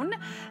phone.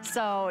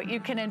 So you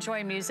can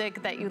enjoy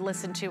music that you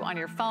listen to on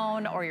your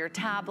phone or your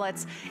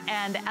tablets.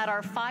 And at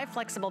our 5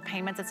 flexible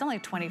payments, it's only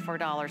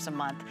 $24 a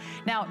month.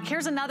 Now,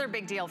 here's another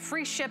big deal.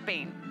 Free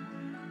shipping.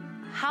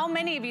 How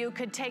many of you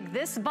could take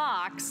this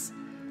box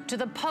to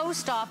the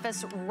post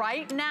office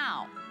right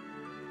now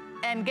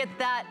and get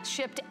that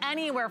shipped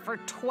anywhere for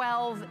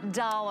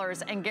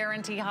 $12 and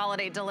guarantee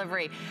holiday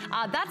delivery?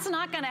 That's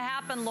not going to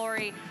happen,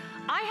 Lori.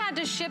 I had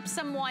to ship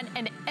someone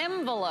an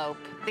envelope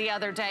the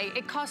other day.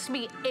 It cost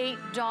me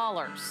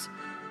 $8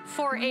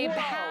 for a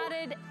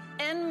padded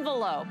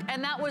envelope,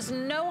 and that was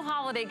no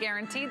holiday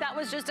guarantee. That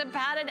was just a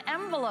padded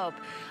envelope.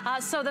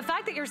 So the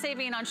fact that you're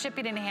saving on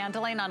shipping and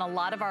handling on a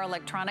lot of our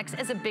electronics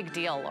is a big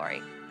deal,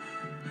 Lori.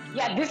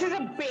 Yeah, this is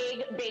a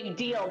big, big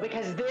deal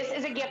because this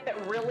is a gift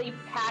that really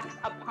packs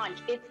a punch.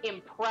 It's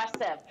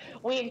impressive.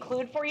 We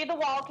include for you the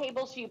wall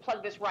cable, so you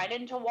plug this right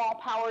into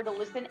wall power to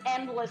listen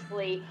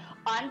endlessly.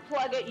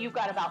 Unplug it. You've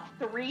got about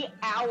 3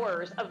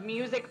 hours of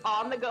music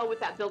on the go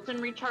with that built-in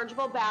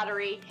rechargeable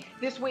battery.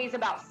 This weighs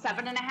about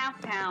 7.5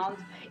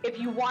 pounds. If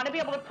you want to be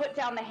able to put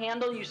down the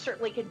handle, you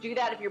certainly could do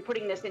that if you're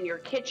putting this in your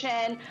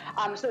kitchen.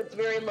 So it's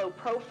very low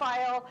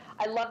profile.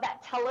 I love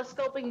that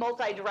telescoping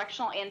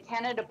multi-directional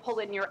antenna to pull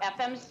in your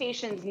FM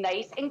stations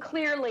nice and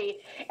clearly.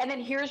 And then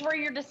here's where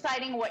you're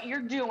deciding what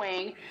you're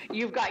doing.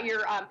 You've got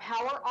your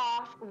power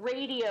off,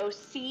 radio,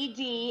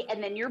 CD,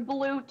 and then your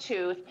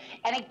Bluetooth.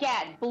 And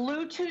again,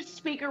 Bluetooth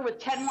speaker with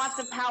 10 watts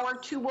of power,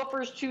 2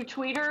 woofers, 2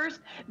 tweeters.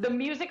 The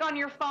music on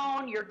your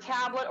phone, your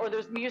tablet, or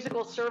those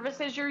musical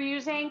services you're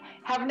using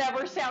have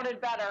never sounded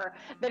better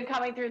than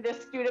coming through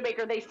this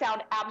Studebaker. They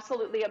sound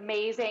absolutely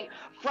amazing.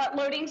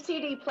 Front-loading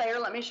CD player,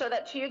 let me show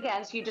that to you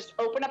again. So you just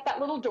open up that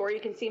little door. You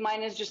can see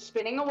mine is just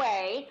spinning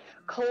away.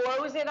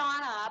 Close it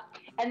on up,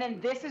 and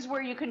then this is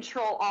where you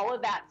control all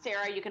of that,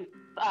 Sarah. You can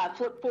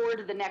flip forward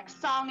to the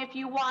next song if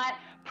you want.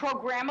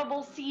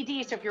 Programmable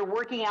CD, so if you're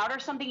working out or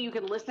something, you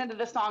can listen to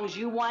the songs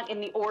you want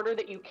in the order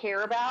that you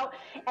care about.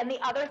 And the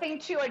other thing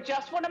too, I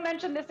just want to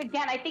mention this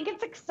again, I think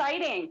it's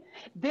exciting.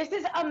 This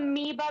is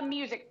Amoeba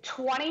Music,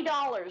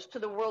 $20 to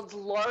the world's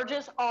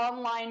largest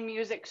online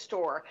music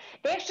store.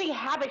 They actually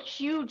have a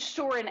huge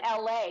store in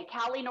LA.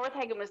 Callie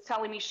Northagen was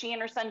telling me she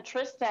and her son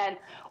Tristan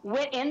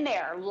went in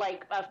there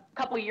like a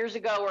couple years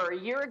ago or a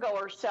year ago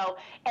or so,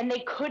 and they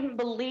couldn't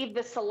believe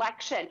the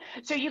selection.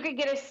 So you could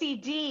get a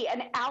CD,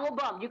 an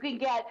album, you can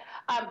get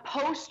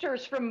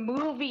posters from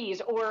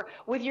movies or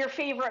with your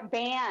favorite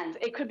bands.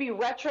 It could be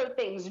retro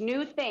things,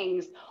 new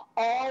things,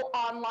 all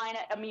online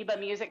at Amoeba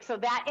Music. So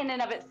that in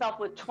and of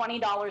itself with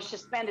 $20 to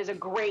spend is a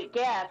great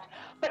gift.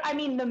 But I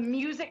mean, the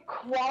music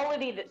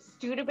quality that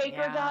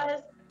Studebaker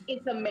does,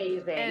 it's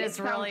amazing. It is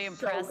really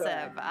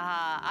impressive.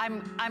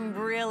 I'm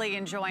really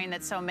enjoying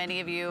that so many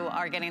of you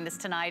are getting this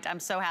tonight.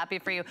 I'm so happy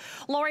for you.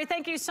 Lori,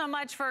 thank you so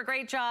much for a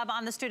great job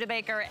on the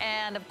Studebaker,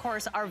 and of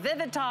course our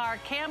Vivitar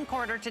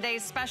camcorder,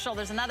 today's special.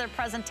 There's another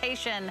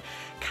presentation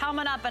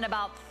coming up in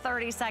about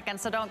 30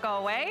 seconds, so don't go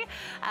away.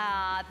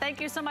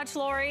 Thank you so much,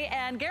 Lori,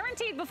 and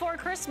guaranteed before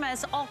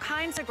Christmas, all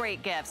kinds of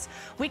great gifts.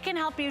 We can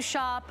help you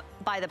shop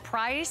by the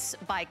price,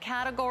 by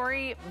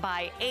category,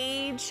 by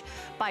age,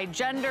 by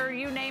gender,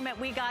 you name it,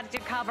 we got you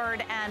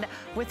covered. And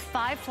with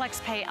 5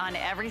 flex pay on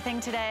everything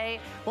today,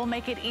 we'll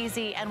make it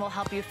easy and we'll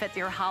help you fit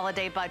your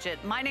holiday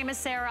budget. My name is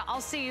Sarah. I'll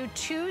see you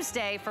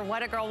Tuesday for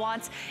What a Girl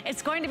Wants.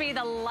 It's going to be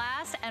the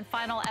last and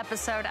final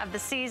episode of the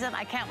season.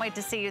 I can't wait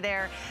to see you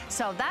there.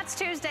 So that's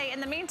Tuesday. In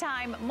the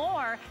meantime,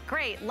 more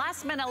great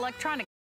last minute electronic